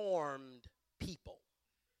reformed people.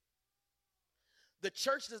 The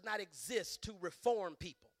church does not exist to reform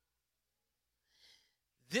people.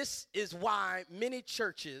 This is why many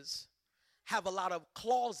churches have a lot of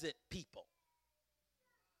closet people.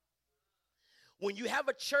 When you have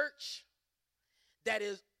a church that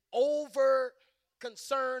is over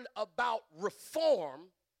concerned about reform,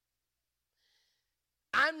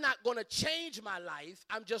 I'm not going to change my life.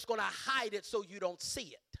 I'm just going to hide it so you don't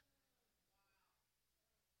see it.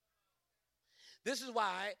 This is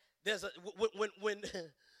why there's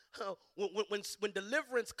when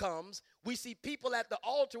deliverance comes, we see people at the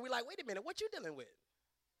altar. We're like, wait a minute, what you dealing with?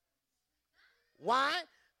 Why?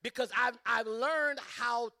 Because I've learned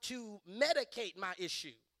how to medicate my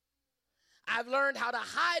issue. I've learned how to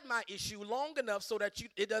hide my issue long enough so that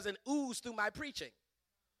it doesn't ooze through my preaching.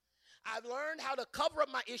 I've learned how to cover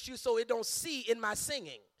up my issue so it don't see in my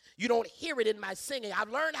singing. You don't hear it in my singing. I've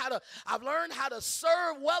learned how to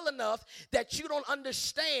serve well enough that you don't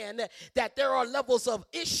understand that there are levels of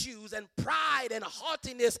issues and pride and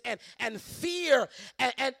haughtiness and fear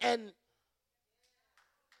and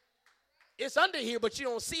it's under here, but you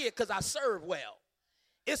don't see it because I serve well.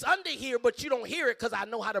 It's under here, but you don't hear it because I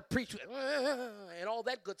know how to preach and all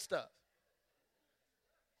that good stuff.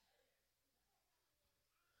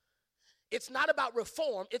 It's not about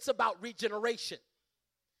reform. It's about regeneration.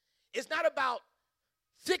 It's not about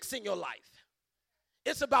fixing your life.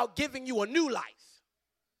 It's about giving you a new life.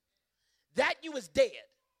 That you is dead.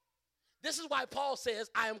 This is why Paul says,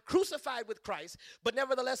 I am crucified with Christ, but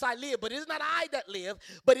nevertheless I live. But it is not I that live,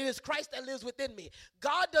 but it is Christ that lives within me.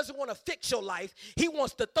 God doesn't want to fix your life. He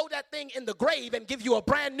wants to throw that thing in the grave and give you a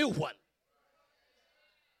brand new one.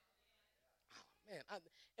 Oh, man,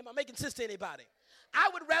 am I making sense to anybody? I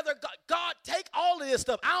would rather God take all of this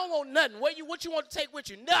stuff. I don't want nothing. What you want to take with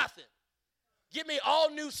you? Nothing. Give me all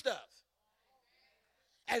new stuff.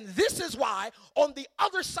 And this is why on the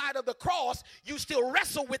other side of the cross, you still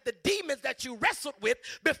wrestle with the demons that you wrestled with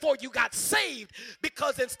before you got saved.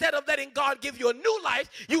 Because instead of letting God give you a new life,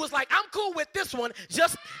 you was like, I'm cool with this one.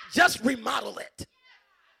 Just remodel it.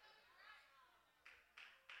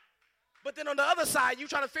 But then on the other side, you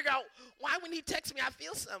trying to figure out, why when he texts me, I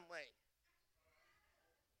feel some way.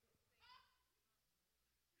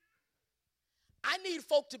 I need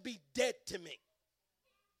folk to be dead to me.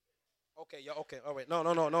 Okay, okay, all right.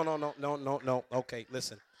 No. Okay,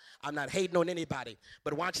 listen. I'm not hating on anybody,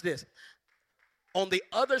 but watch this. On the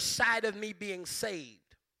other side of me being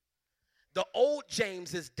saved, the old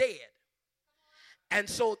James is dead. And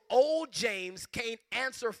so old James can't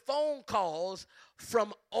answer phone calls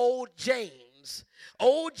from old James.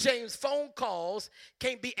 Old James' phone calls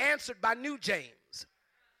can't be answered by new James.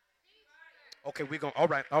 Okay, we're going, all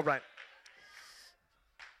right.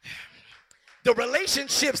 The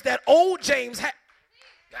relationships that old James had.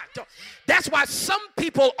 That's why some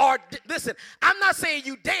people are, listen, I'm not saying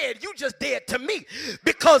you dead, you just dead to me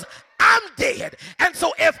because I'm dead. And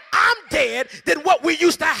so if I'm dead, then what we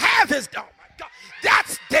used to have is, oh my God,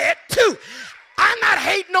 that's dead too. I'm not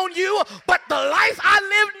hating on you, but the life I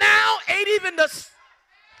live now ain't even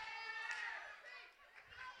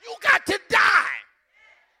you got to die.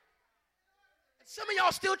 Some of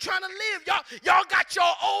y'all still trying to live. Y'all got your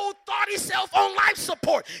old thoughty self on life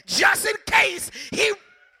support just in case he.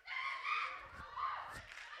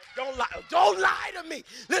 Don't lie to me.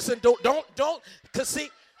 Listen, don't. Cause see,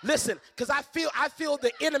 listen, cause I feel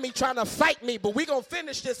the enemy trying to fight me. But we gonna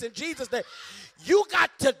finish this in Jesus' name. You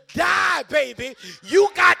got to die, baby. You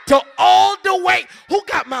got to all the way. Who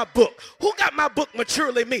got my book? Who got my book?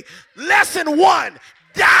 Maturely Me. Lesson 1: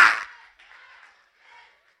 die.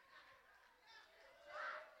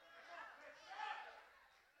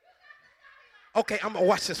 Okay, I'm gonna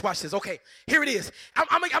watch this. Okay, here it is. I'm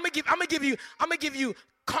gonna give you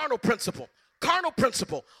carnal principle. Carnal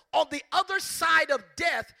principle. On the other side of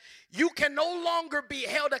death, you can no longer be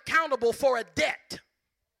held accountable for a debt.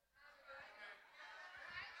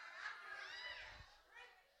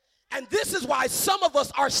 And this is why some of us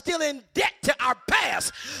are still in debt to our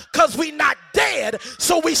past, because we not dead,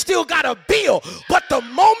 so we still got a bill. But the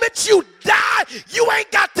moment you die, you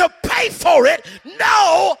ain't got to pay for it.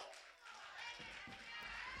 No.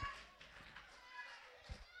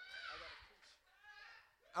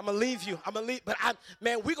 I'm going to leave you. But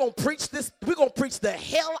we're going to preach this. We're going to preach the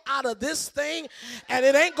hell out of this thing, and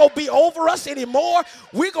it ain't going to be over us anymore.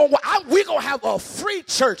 We're going to have a free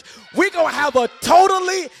church. We're going to have a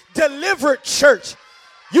totally delivered church.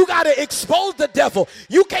 You got to expose the devil.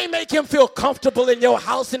 You can't make him feel comfortable in your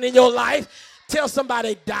house and in your life. Tell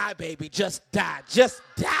somebody, die, baby. Just die. Just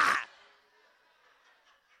die.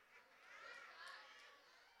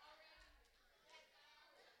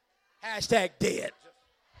 Hashtag dead.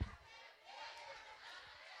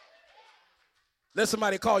 Let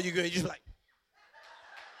somebody call you, you're just like.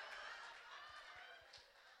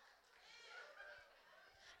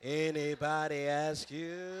 Anybody ask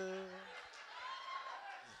you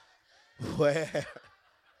where?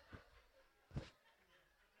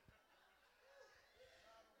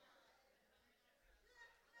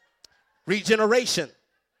 Regeneration.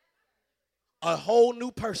 A whole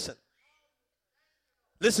new person.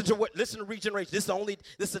 Listen to regeneration. This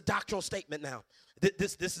is a doctrinal statement now.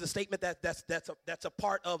 This is a statement that's a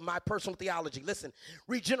part of my personal theology. Listen,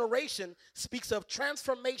 regeneration speaks of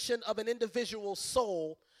transformation of an individual's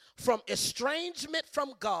soul from estrangement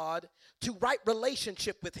from God to right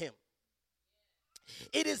relationship with him.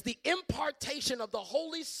 It is the impartation of the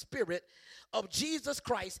Holy Spirit of Jesus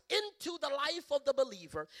Christ into the life of the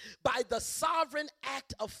believer by the sovereign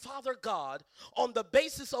act of Father God on the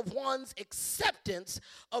basis of one's acceptance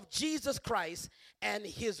of Jesus Christ and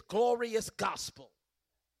his glorious gospel.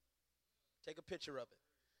 Take a picture of it.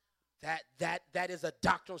 That is a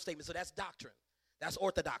doctrinal statement. So that's doctrine. That's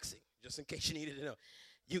orthodoxy, just in case you needed to know.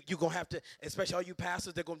 You're going to have to, especially all you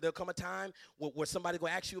pastors, there'll come a time where somebody's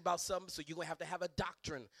going to ask you about something, so you're going to have a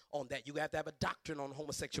doctrine on that. You have to have a doctrine on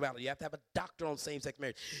homosexuality. You have to have a doctrine on same-sex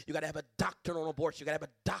marriage. You got to have a doctrine on abortion. You got to have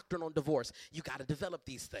a doctrine on divorce. You got to develop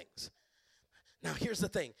these things. Now, here's the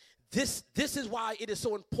thing. This is why it is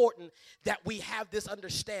so important that we have this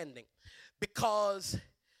understanding, because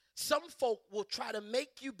some folk will try to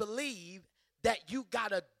make you believe that you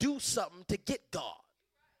got to do something to get God.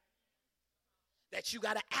 That you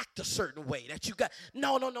got to act a certain way. That you got,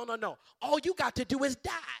 no. All you got to do is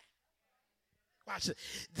die. Watch this.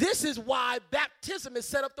 This is why baptism is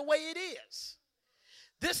set up the way it is.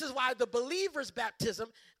 This is why the believer's baptism,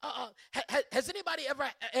 has anybody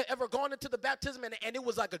ever gone into the baptism and it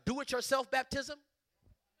was like a do-it-yourself baptism?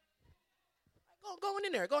 Go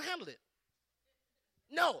in there. Go handle it.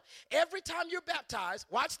 No. Every time you're baptized,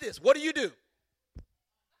 watch this. What do?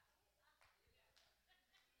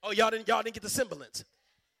 Oh, y'all didn't get the semblance.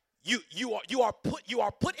 You are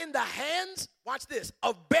put in the hands, watch this,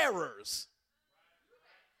 of bearers.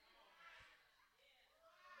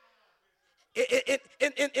 In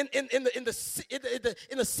the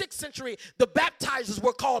 6th century, the baptizers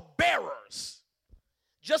were called bearers,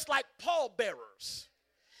 just like pallbearers,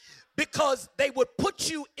 because they would put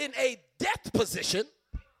you in a death position,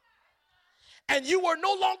 and you were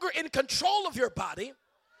no longer in control of your body,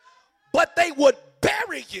 but they would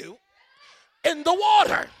bury you in the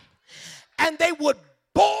water, and they would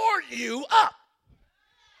bore you up.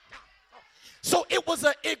 So it was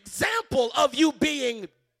an example of you being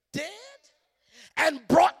dead and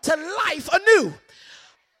brought to life anew.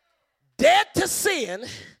 Dead to sin,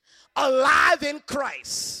 alive in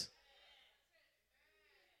Christ.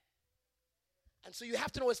 And so you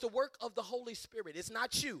have to know it's the work of the Holy Spirit. It's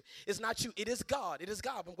not you. It's not you. It is God. It is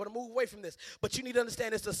God. I'm going to move away from this. But you need to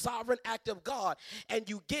understand it's the sovereign act of God. And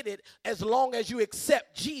you get it as long as you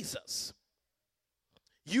accept Jesus.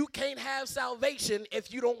 You can't have salvation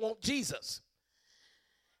if you don't want Jesus.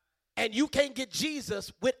 And you can't get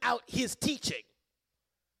Jesus without his teaching.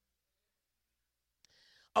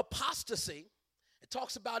 Apostasy.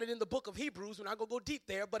 Talks about it in the book of Hebrews. We're not going to go deep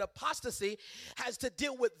there, but apostasy has to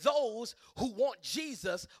deal with those who want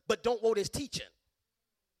Jesus but don't want his teaching.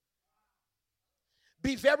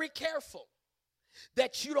 Be very careful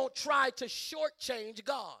that you don't try to shortchange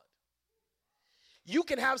God. You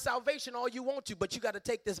can have salvation all you want to, but you got to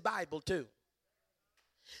take this Bible too.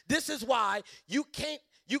 This is why you can't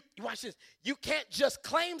just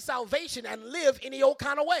claim salvation and live any old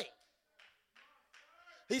kind of way.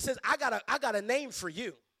 He says, I got a name for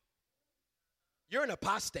you. You're an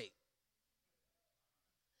apostate.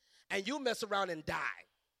 And you'll mess around and die.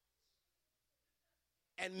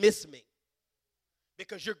 And miss me.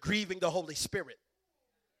 Because you're grieving the Holy Spirit.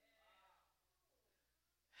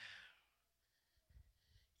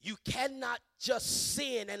 You cannot just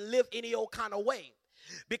sin and live any old kind of way.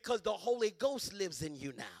 Because the Holy Ghost lives in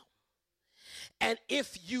you now. And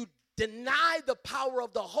if you deny the power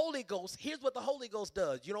of the Holy Ghost, here's what the Holy Ghost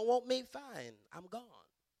does. You don't want me? Fine. I'm gone.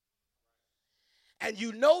 And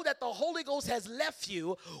you know that the Holy Ghost has left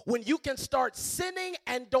you when you can start sinning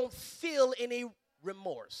and don't feel any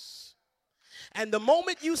remorse. And the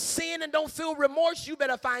moment you sin and don't feel remorse, you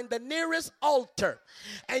better find the nearest altar.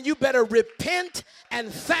 And you better repent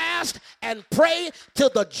and fast and pray till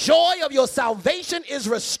the joy of your salvation is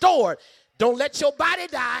restored. Don't let your body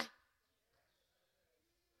die.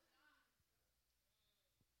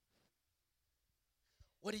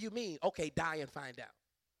 What do you mean? Okay, die and find out.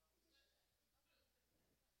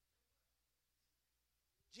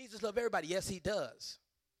 Jesus loved everybody. Yes, he does.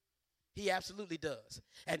 He absolutely does.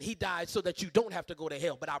 And he died so that you don't have to go to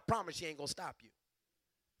hell. But I promise he ain't going to stop you.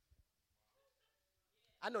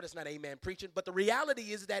 I know that's not amen preaching, but the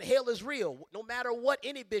reality is that hell is real. No matter what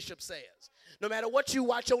any bishop says, no matter what you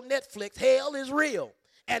watch on Netflix, hell is real.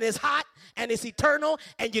 And it's hot and it's eternal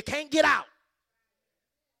and you can't get out.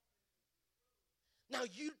 Now,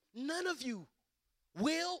 none of you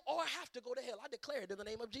will or have to go to hell. I declare it in the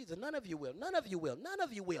name of Jesus. None of you will. None of you will. None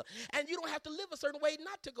of you will. And you don't have to live a certain way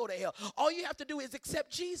not to go to hell. All you have to do is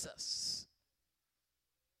accept Jesus.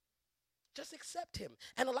 Just accept him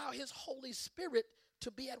and allow his Holy Spirit to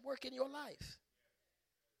be at work in your life.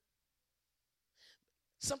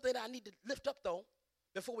 Something that I need to lift up, though,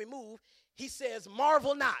 before we move, he says,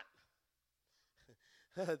 marvel not.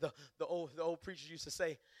 the old preachers used to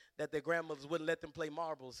say that their grandmothers wouldn't let them play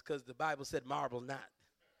marbles because the Bible said marvel not.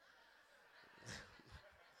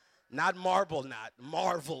 Not marble not,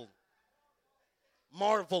 marvel.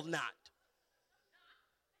 Marvel not.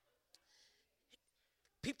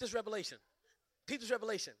 Peep this revelation. Peep this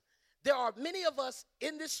revelation. There are many of us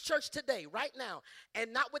in this church today, right now,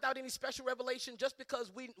 and not without any special revelation, just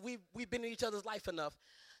because we've been in each other's life enough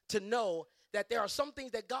to know that there are some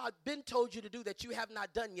things that God been told you to do that you have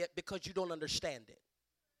not done yet because you don't understand it.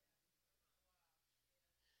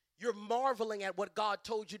 You're marveling at what God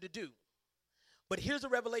told you to do. But here's a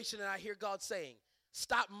revelation that I hear God saying,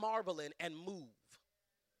 stop marveling and move.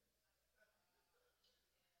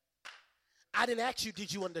 I didn't ask you,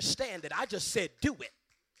 did you understand it? I just said, do it.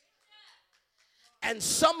 And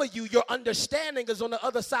some of you, your understanding is on the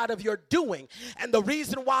other side of your doing. And the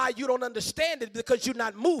reason why you don't understand it is because you're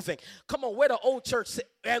not moving. Come on, where the old church said,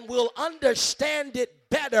 and we'll understand it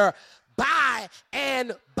better by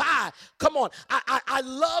and by. Come on. I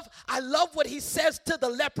love what he says to the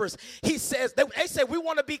lepers. He says, they say, we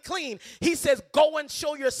want to be clean. He says, go and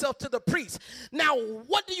show yourself to the priest. Now,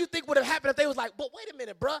 what do you think would have happened if they was like, but wait a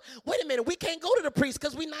minute, bruh. Wait a minute. We can't go to the priest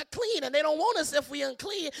because we're not clean and they don't want us if we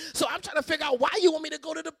unclean. So I'm trying to figure out why you want me to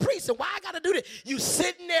go to the priest and why I got to do this. You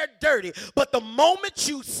sitting there dirty. But the moment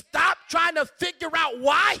you stop trying to figure out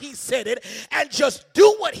why he said it and just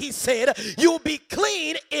do what he said, you'll be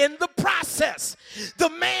clean in the process. The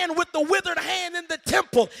man with the withered hand in the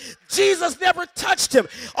temple, Jesus never touched him.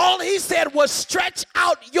 All he said was stretch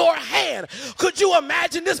out your hand. Could you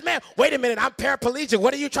imagine this man? Wait a minute, I'm paraplegic.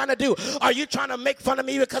 What are you trying to do? Are you trying to make fun of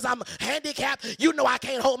me because I'm handicapped? You know I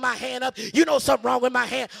can't hold my hand up. You know something wrong with my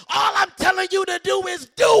hand. All I'm telling you to do is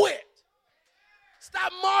do it.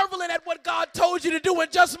 Stop marveling at what God told you to do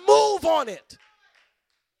and just move on it.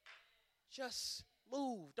 Just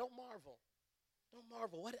move. Don't marvel. Don't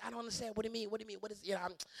marvel. What? I don't understand. What do you mean? What do you mean? What is? I'm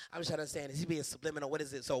just trying to understand. Is he being subliminal? What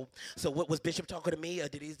is it? So what was Bishop talking to me?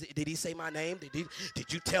 Did he say my name?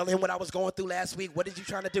 Did you tell him what I was going through last week? What did you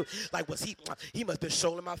trying to do? Like, was he must have been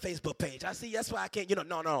trolling my Facebook page. I see. That's why I can't.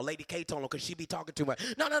 No. Lady K told him because she be talking too much.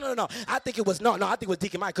 No. I think it was I think it was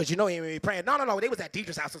Deacon Mike because he ain't be praying. No. They was at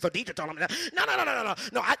Deidre's house, so Deidre told him.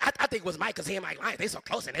 No. I think it was Mike because he and Mike Lyons, they so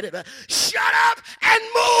close and shut up and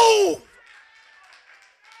move.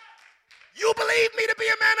 You believe me to be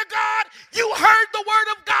a man of God? You heard the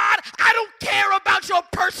word of God? I don't care about your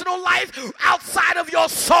personal life outside of your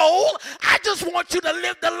soul. I just want you to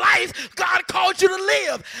live the life God called you to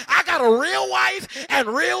live. I got a real wife and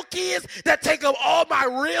real kids that take up all my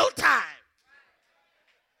real time.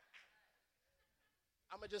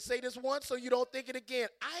 I'm going to just say this once so you don't think it again.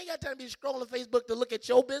 I ain't got time to be scrolling Facebook to look at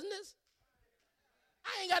your business.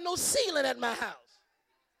 I ain't got no ceiling at my house.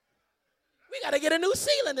 We got to get a new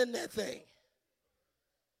ceiling in that thing.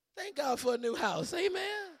 Thank God for a new house. Amen.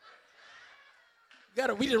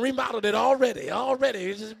 We done remodeled it already.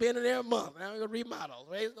 It's just been in there a month. Now we're going to remodel.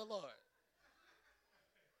 Praise the Lord.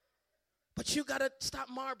 But you got to stop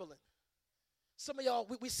marbling. Some of y'all,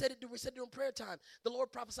 we said it during prayer time. The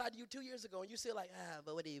Lord prophesied to you 2 years ago, and you still like,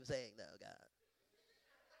 but what are you saying, though, God?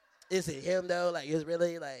 Is it him, though? Like, it's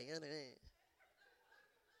really like,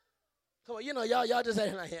 come on, y'all just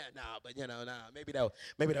saying like, yeah, but maybe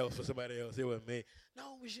that was for somebody else. It wasn't me.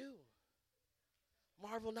 No, it was you.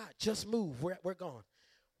 Marvel not. Just move. We're gone.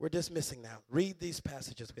 We're dismissing now. Read these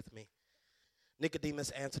passages with me.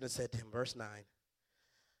 Nicodemus answered and said to him, verse 9,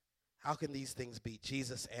 how can these things be?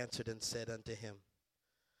 Jesus answered and said unto him,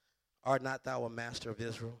 art not thou a master of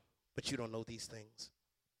Israel, but you don't know these things?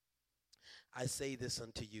 I say this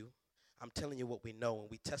unto you. I'm telling you what we know, and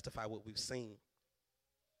we testify what we've seen.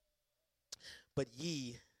 But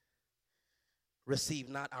ye receive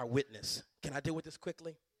not our witness. Can I deal with this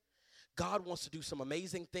quickly? God wants to do some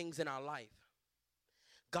amazing things in our life.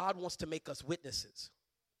 God wants to make us witnesses.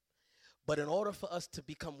 But in order for us to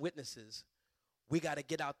become witnesses, we got to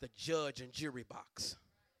get out the judge and jury box.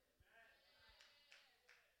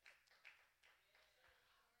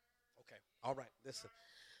 Okay, all right, listen.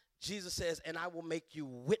 Jesus says, and I will make you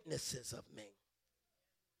witnesses of me.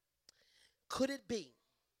 Could it be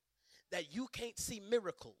that you can't see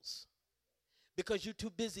miracles because you're too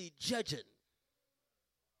busy judging?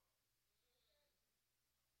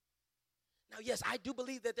 Now, yes, I do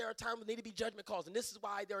believe that there are times when there need to be judgment calls, and this is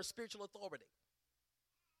why there is spiritual authority.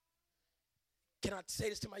 Can I say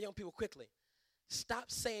this to my young people quickly?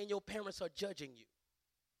 Stop saying your parents are judging you.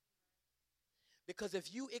 Because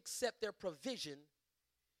if you accept their provision,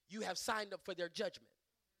 you have signed up for their judgment.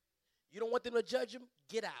 You don't want them to judge them?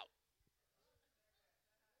 Get out.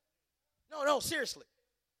 No, seriously.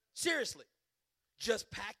 Seriously.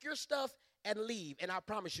 Just pack your stuff and leave. And I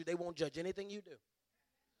promise you, they won't judge anything you do.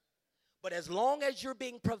 But as long as you're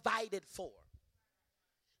being provided for,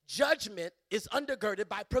 judgment is undergirded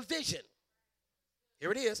by provision.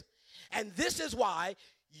 Here it is. And this is why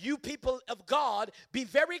you people of God, be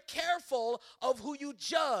very careful of who you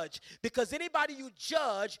judge. Because anybody you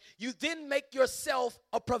judge, you then make yourself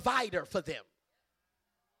a provider for them.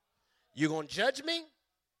 You're going to judge me,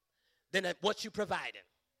 then what you providing?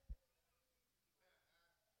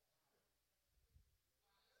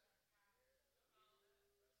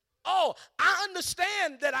 Oh, I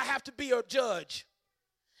understand that I have to be a judge.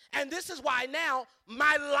 And this is why now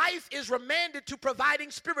my life is remanded to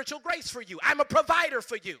providing spiritual grace for you. I'm a provider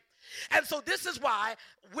for you. And so this is why,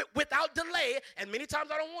 without delay, and many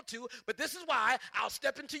times I don't want to, but this is why I'll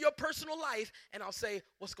step into your personal life and I'll say,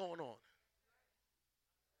 what's going on?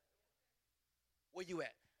 Where you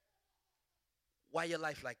at? Why your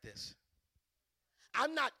life like this?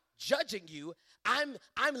 I'm not judging you. I'm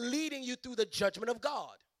leading you through the judgment of God.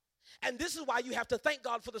 And this is why you have to thank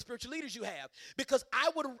God for the spiritual leaders you have. Because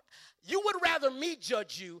you would rather me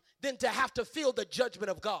judge you than to have to feel the judgment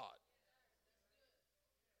of God.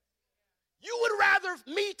 You would rather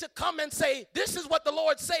me to come and say, this is what the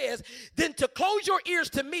Lord says, than to close your ears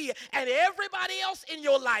to me and everybody else in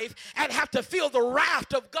your life and have to feel the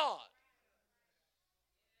wrath of God.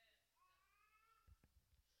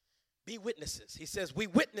 Be witnesses. He says, we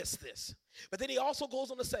witness this. But then he also goes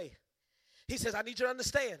on to say, he says, I need you to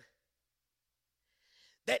understand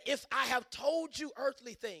that if I have told you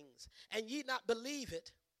earthly things and ye not believe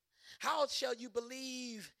it, how shall you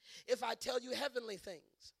believe if I tell you heavenly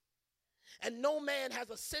things? And no man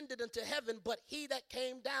has ascended into heaven but he that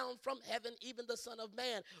came down from heaven, even the Son of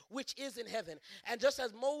Man, which is in heaven. And just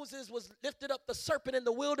as Moses was lifted up the serpent in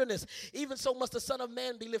the wilderness, even so must the Son of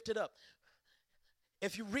Man be lifted up.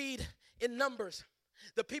 If you read in Numbers,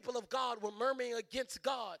 the people of God were murmuring against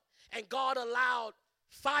God, and God allowed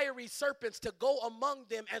fiery serpents to go among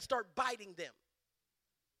them and start biting them.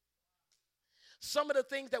 Some of the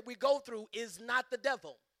things that we go through is not the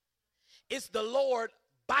devil. It's the Lord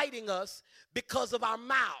biting us because of our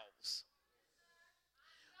mouths.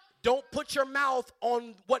 Don't put your mouth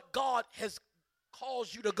on what God has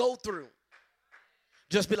caused you to go through.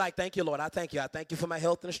 Just be like, thank you, Lord. I thank you. I thank you for my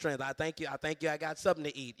health and strength. I thank you. I got something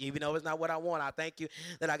to eat. Even though it's not what I want, I thank you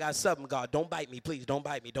that I got something, God. Don't bite me, please. Don't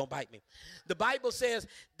bite me. Don't bite me. The Bible says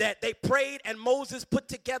that they prayed and Moses put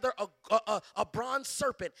together a bronze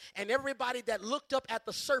serpent. And everybody that looked up at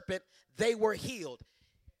the serpent, they were healed.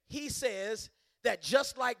 He says that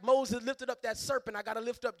just like Moses lifted up that serpent, I got to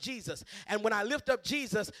lift up Jesus. And when I lift up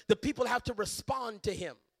Jesus, the people have to respond to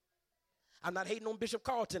him. I'm not hating on Bishop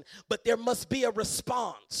Carlton, but there must be a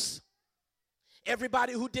response.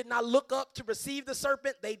 Everybody who did not look up to receive the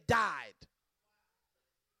serpent, they died.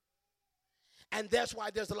 And that's why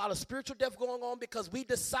there's a lot of spiritual death going on, because we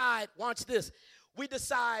decide, watch this, we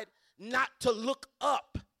decide not to look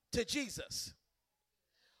up to Jesus,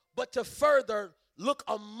 but to further look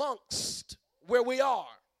amongst where we are.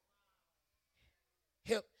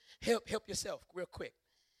 Help yourself real quick.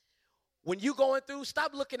 When you're going through,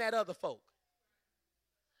 stop looking at other folk.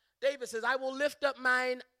 David says, I will lift up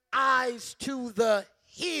mine eyes to the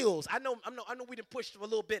hills. I know we done pushed a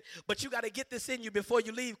little bit, but you got to get this in you before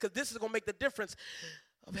you leave, because this is going to make the difference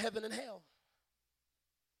of heaven and hell.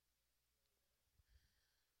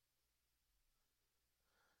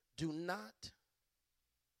 Do not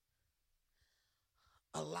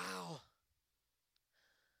allow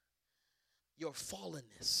your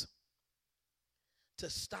fallenness to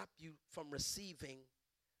stop you from receiving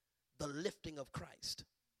the lifting of Christ.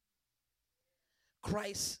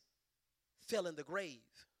 Christ fell in the grave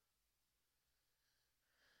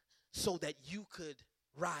so that you could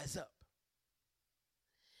rise up.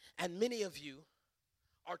 And many of you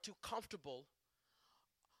are too comfortable,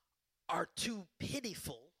 are too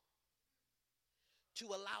pitiful to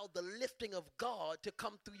allow the lifting of God to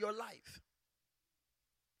come through your life.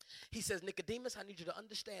 He says, Nicodemus, I need you to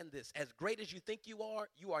understand this. As great as you think you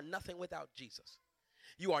are nothing without Jesus.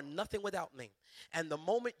 You are nothing without me. And the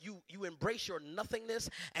moment you embrace your nothingness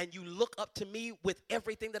and you look up to me with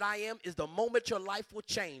everything that I am, is the moment your life will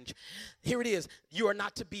change. Here it is. You are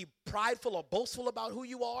not to be prideful or boastful about who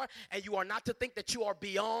you are, and you are not to think that you are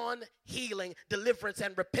beyond healing, deliverance,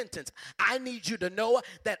 and repentance. I need you to know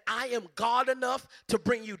that I am God enough to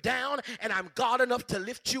bring you down, and I'm God enough to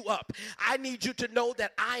lift you up. I need you to know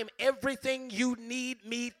that I am everything you need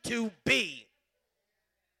me to be.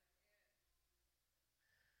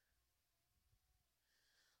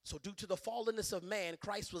 So due to the fallenness of man,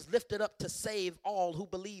 Christ was lifted up to save all who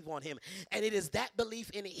believe on him. And it is that belief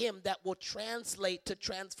in him that will translate to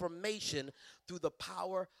transformation through the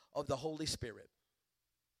power of the Holy Spirit.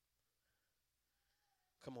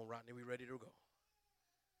 Come on, Rodney, we ready to go?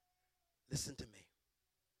 Listen to me.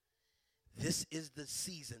 This is the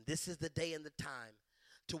season, this is the day and the time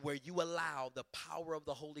to where you allow the power of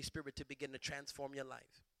the Holy Spirit to begin to transform your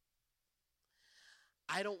life.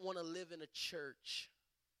 I don't want to live in a church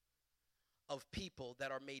of people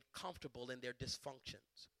that are made comfortable in their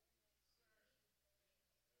dysfunctions.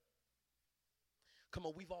 Come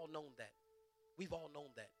on, we've all known that. We've all known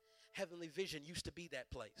that. Heavenly Vision used to be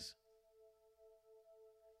that place.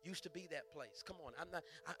 Used to be that place. Come on,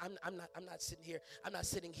 I'm not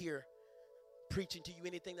sitting here preaching to you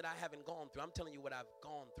anything that I haven't gone through. I'm telling you what I've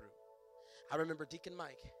gone through. I remember Deacon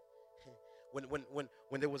Mike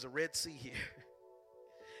when there was a Red Sea here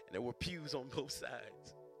and there were pews on both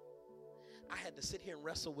sides. I had to sit here and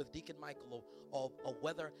wrestle with Deacon Michael of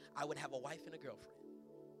whether I would have a wife and a girlfriend.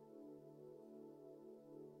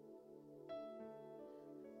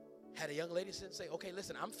 Had a young lady sit and say, okay,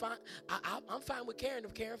 listen, I'm fine. I'm fine with Karen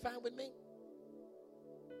if Karen fine with me.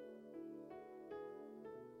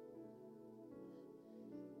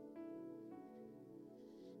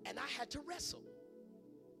 And I had to wrestle.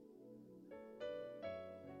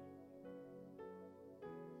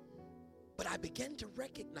 But I began to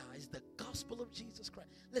recognize the gospel of Jesus Christ.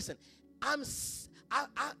 Listen, I'm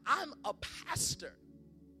a pastor,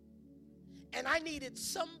 and I needed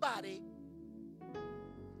somebody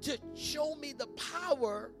to show me the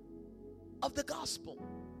power of the gospel.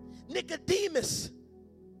 Nicodemus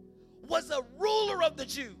was a ruler of the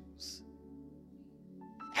Jews,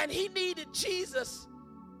 and he needed Jesus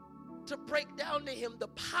to break down to him the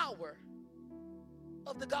power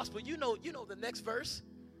of the gospel. You know the next verse.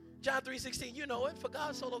 John 3:16, you know it. For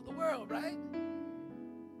God so loved the world, right?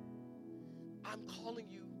 I'm calling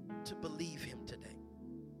you to believe him today.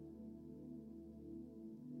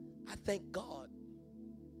 I thank God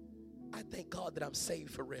that I'm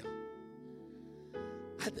saved for real.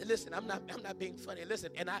 Listen, I'm not being funny.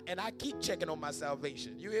 Listen, and I keep checking on my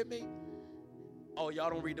salvation. You hear me? Oh,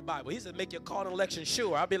 y'all don't read the Bible. He said, make your call and election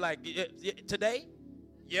sure. I'll be like, today?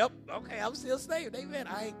 Yep. Okay, I'm still saved. Amen.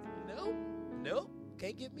 Nope.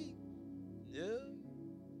 Can't get me. No.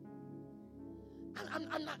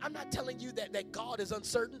 I'm not telling you that God is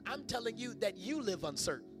uncertain. I'm telling you that you live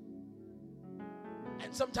uncertain.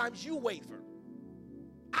 And sometimes you waver.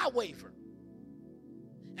 I waver.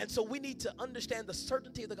 And so we need to understand the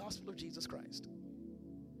certainty of the gospel of Jesus Christ.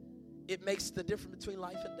 It makes the difference between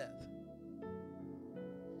life and death.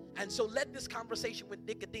 And so let this conversation with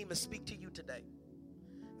Nicodemus speak to you today.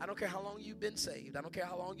 I don't care how long you've been saved. I don't care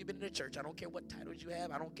how long you've been in the church. I don't care what titles you have.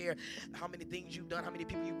 I don't care how many things you've done, how many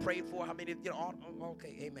people you prayed for, how many,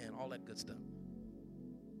 okay, amen, all that good stuff.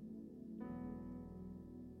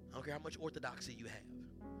 I don't care how much orthodoxy you have.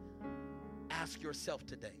 Ask yourself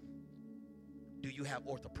today, do you have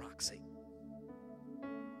orthopraxy?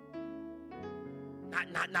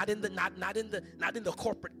 Not in the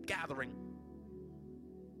corporate gathering,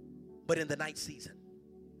 but in the night season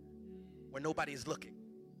where nobody's looking.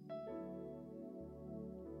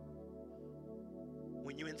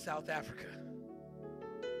 When you're in South Africa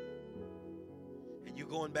and you're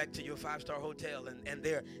going back to your 5-star hotel and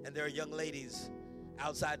there are young ladies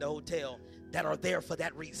outside the hotel that are there for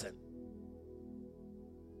that reason.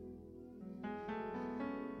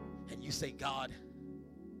 And you say, God,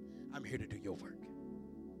 I'm here to do your work.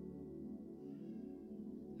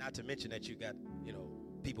 Not to mention that you got,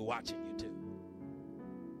 people watching you too.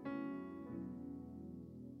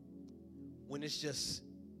 When it's just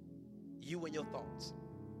you and your thoughts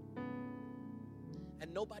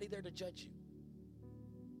and nobody there to judge you,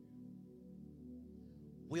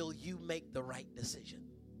 will you make the right decision?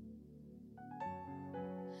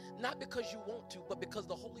 Not because you want to, but because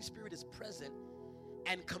the Holy Spirit is present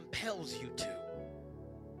and compels you to.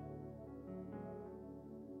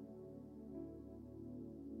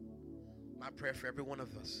 My prayer for every one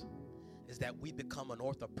of us is that we become an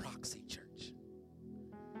orthopraxy church.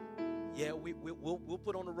 Yeah, we'll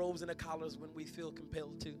put on the robes and the collars when we feel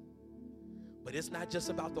compelled to. But it's not just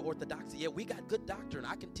about the orthodoxy. Yeah, we got good doctrine.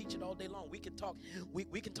 I can teach it all day long. We can talk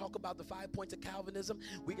about the 5 points of Calvinism.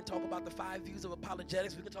 We can talk about the 5 views of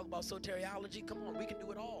apologetics. We can talk about soteriology. Come on, we can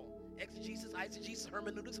do it all. Exegesis, eisegesis,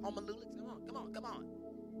 hermeneutics, homiletics. Come on.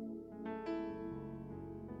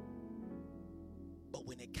 But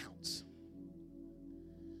when it counts,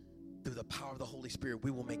 through the power of the Holy Spirit,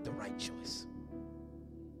 we will make the right choice.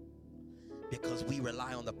 Because we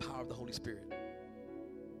rely on the power of the Holy Spirit.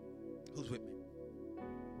 Who's with me?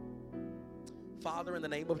 Father, in the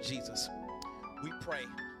name of Jesus, we pray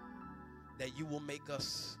that you will make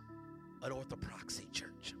us an orthopraxy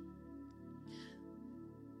church.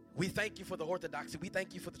 We thank you for the orthodoxy. We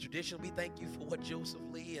thank you for the tradition. We thank you for what Joseph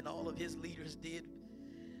Lee and all of his leaders did.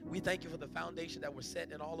 We thank you for the foundation that was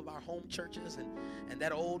set in all of our home churches, and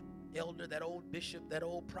that old elder, that old bishop, that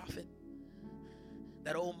old prophet,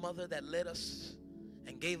 that old mother that led us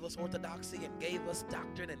and gave us orthodoxy and gave us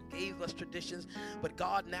doctrine and gave us traditions. But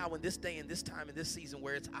God, now in this day and this time and this season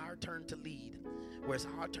where it's our turn to lead, where it's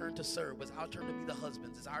our turn to serve, where it's our turn to be the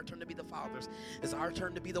husbands, it's our turn to be the fathers, it's our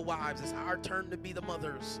turn to be the wives, it's our turn to be the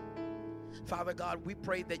mothers. Father God, we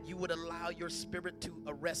pray that you would allow your spirit to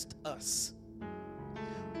arrest us.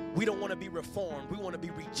 We don't want to be reformed. We want to be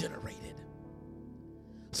regenerated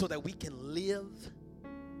so that we can live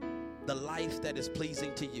the life that is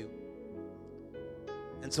pleasing to you.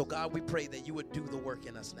 And so, God, we pray that you would do the work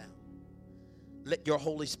in us now. Let your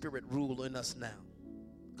Holy Spirit rule in us now.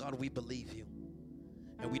 God, we believe you.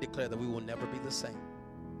 And we declare that we will never be the same.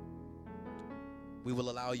 We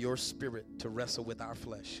will allow your spirit to wrestle with our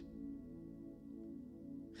flesh.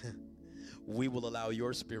 We will allow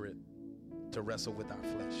your spirit to wrestle with our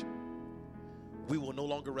flesh. We will no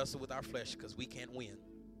longer wrestle with our flesh because we can't win.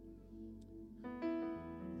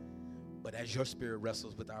 But as your spirit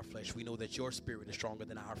wrestles with our flesh, we know that your spirit is stronger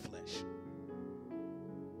than our flesh.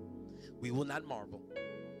 We will not marvel.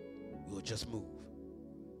 We will just move.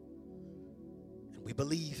 And we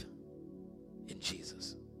believe in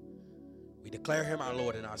Jesus. We declare him our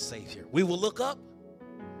Lord and our Savior. We will look up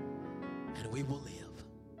and we will live.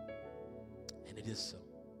 And it is so.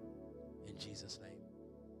 In Jesus' name.